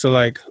it comes to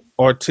like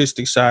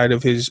artistic side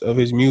of his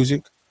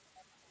music.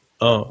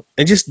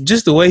 And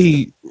just the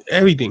way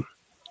everything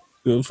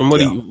from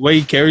way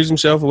he carries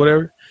himself or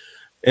whatever.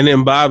 And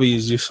then Bobby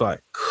is just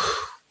like,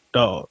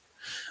 dog,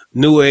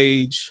 new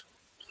age,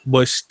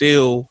 but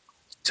still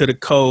to the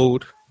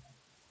code,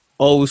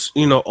 old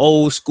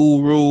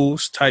school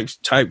rules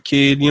type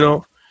kid,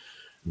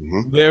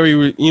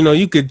 very,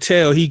 you could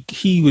tell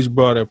he was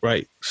brought up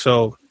right.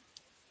 So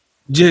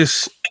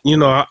just,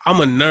 I'm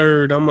a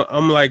nerd.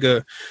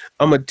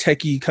 I'm a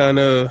techie kind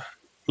of,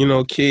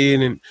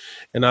 kid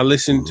and I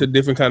listen to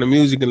different kind of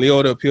music and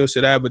Leota appeals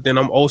to that, but then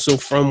I'm also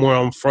from where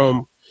I'm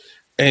from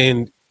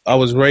and I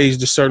was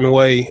raised a certain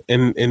way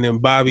and then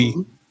Bobby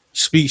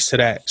speaks to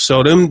that.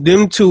 So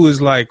them two is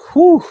like,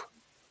 whew,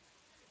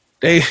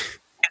 they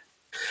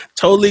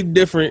totally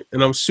different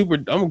and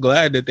I'm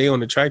glad that they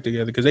on the track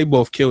together because they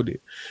both killed it.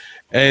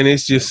 And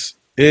it's just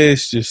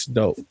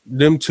dope.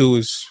 Them two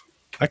is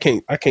I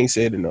can't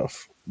say it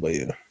enough, but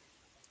yeah.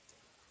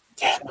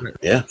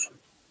 Yeah.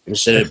 I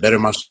said it better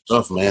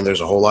myself, man. There's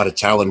a whole lot of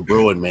talent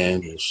brewing,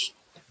 man. Just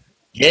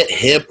get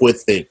hip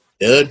with it,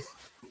 dude.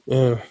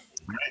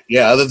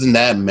 Yeah, other than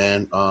that,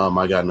 man,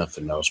 I got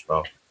nothing else,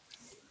 bro.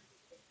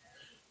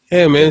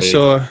 Yeah, man.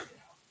 So,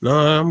 no,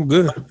 I'm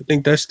good. I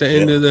think that's the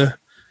end of the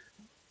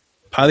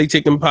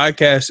Polytickin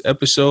Podcast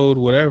episode,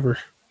 whatever.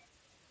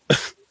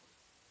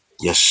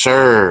 Yes,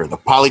 sir. The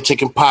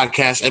Polytickin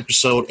Podcast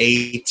episode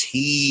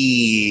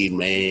 18,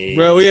 man.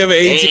 Bro, we have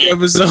 18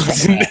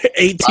 episodes in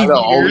 18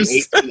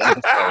 years. 18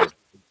 episodes.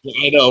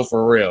 I know,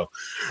 for real.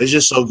 It's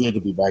just so good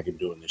to be back and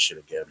doing this shit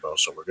again, bro.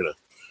 So we're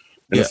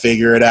gonna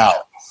figure it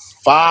out.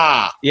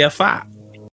 Fa. Yeah, fa.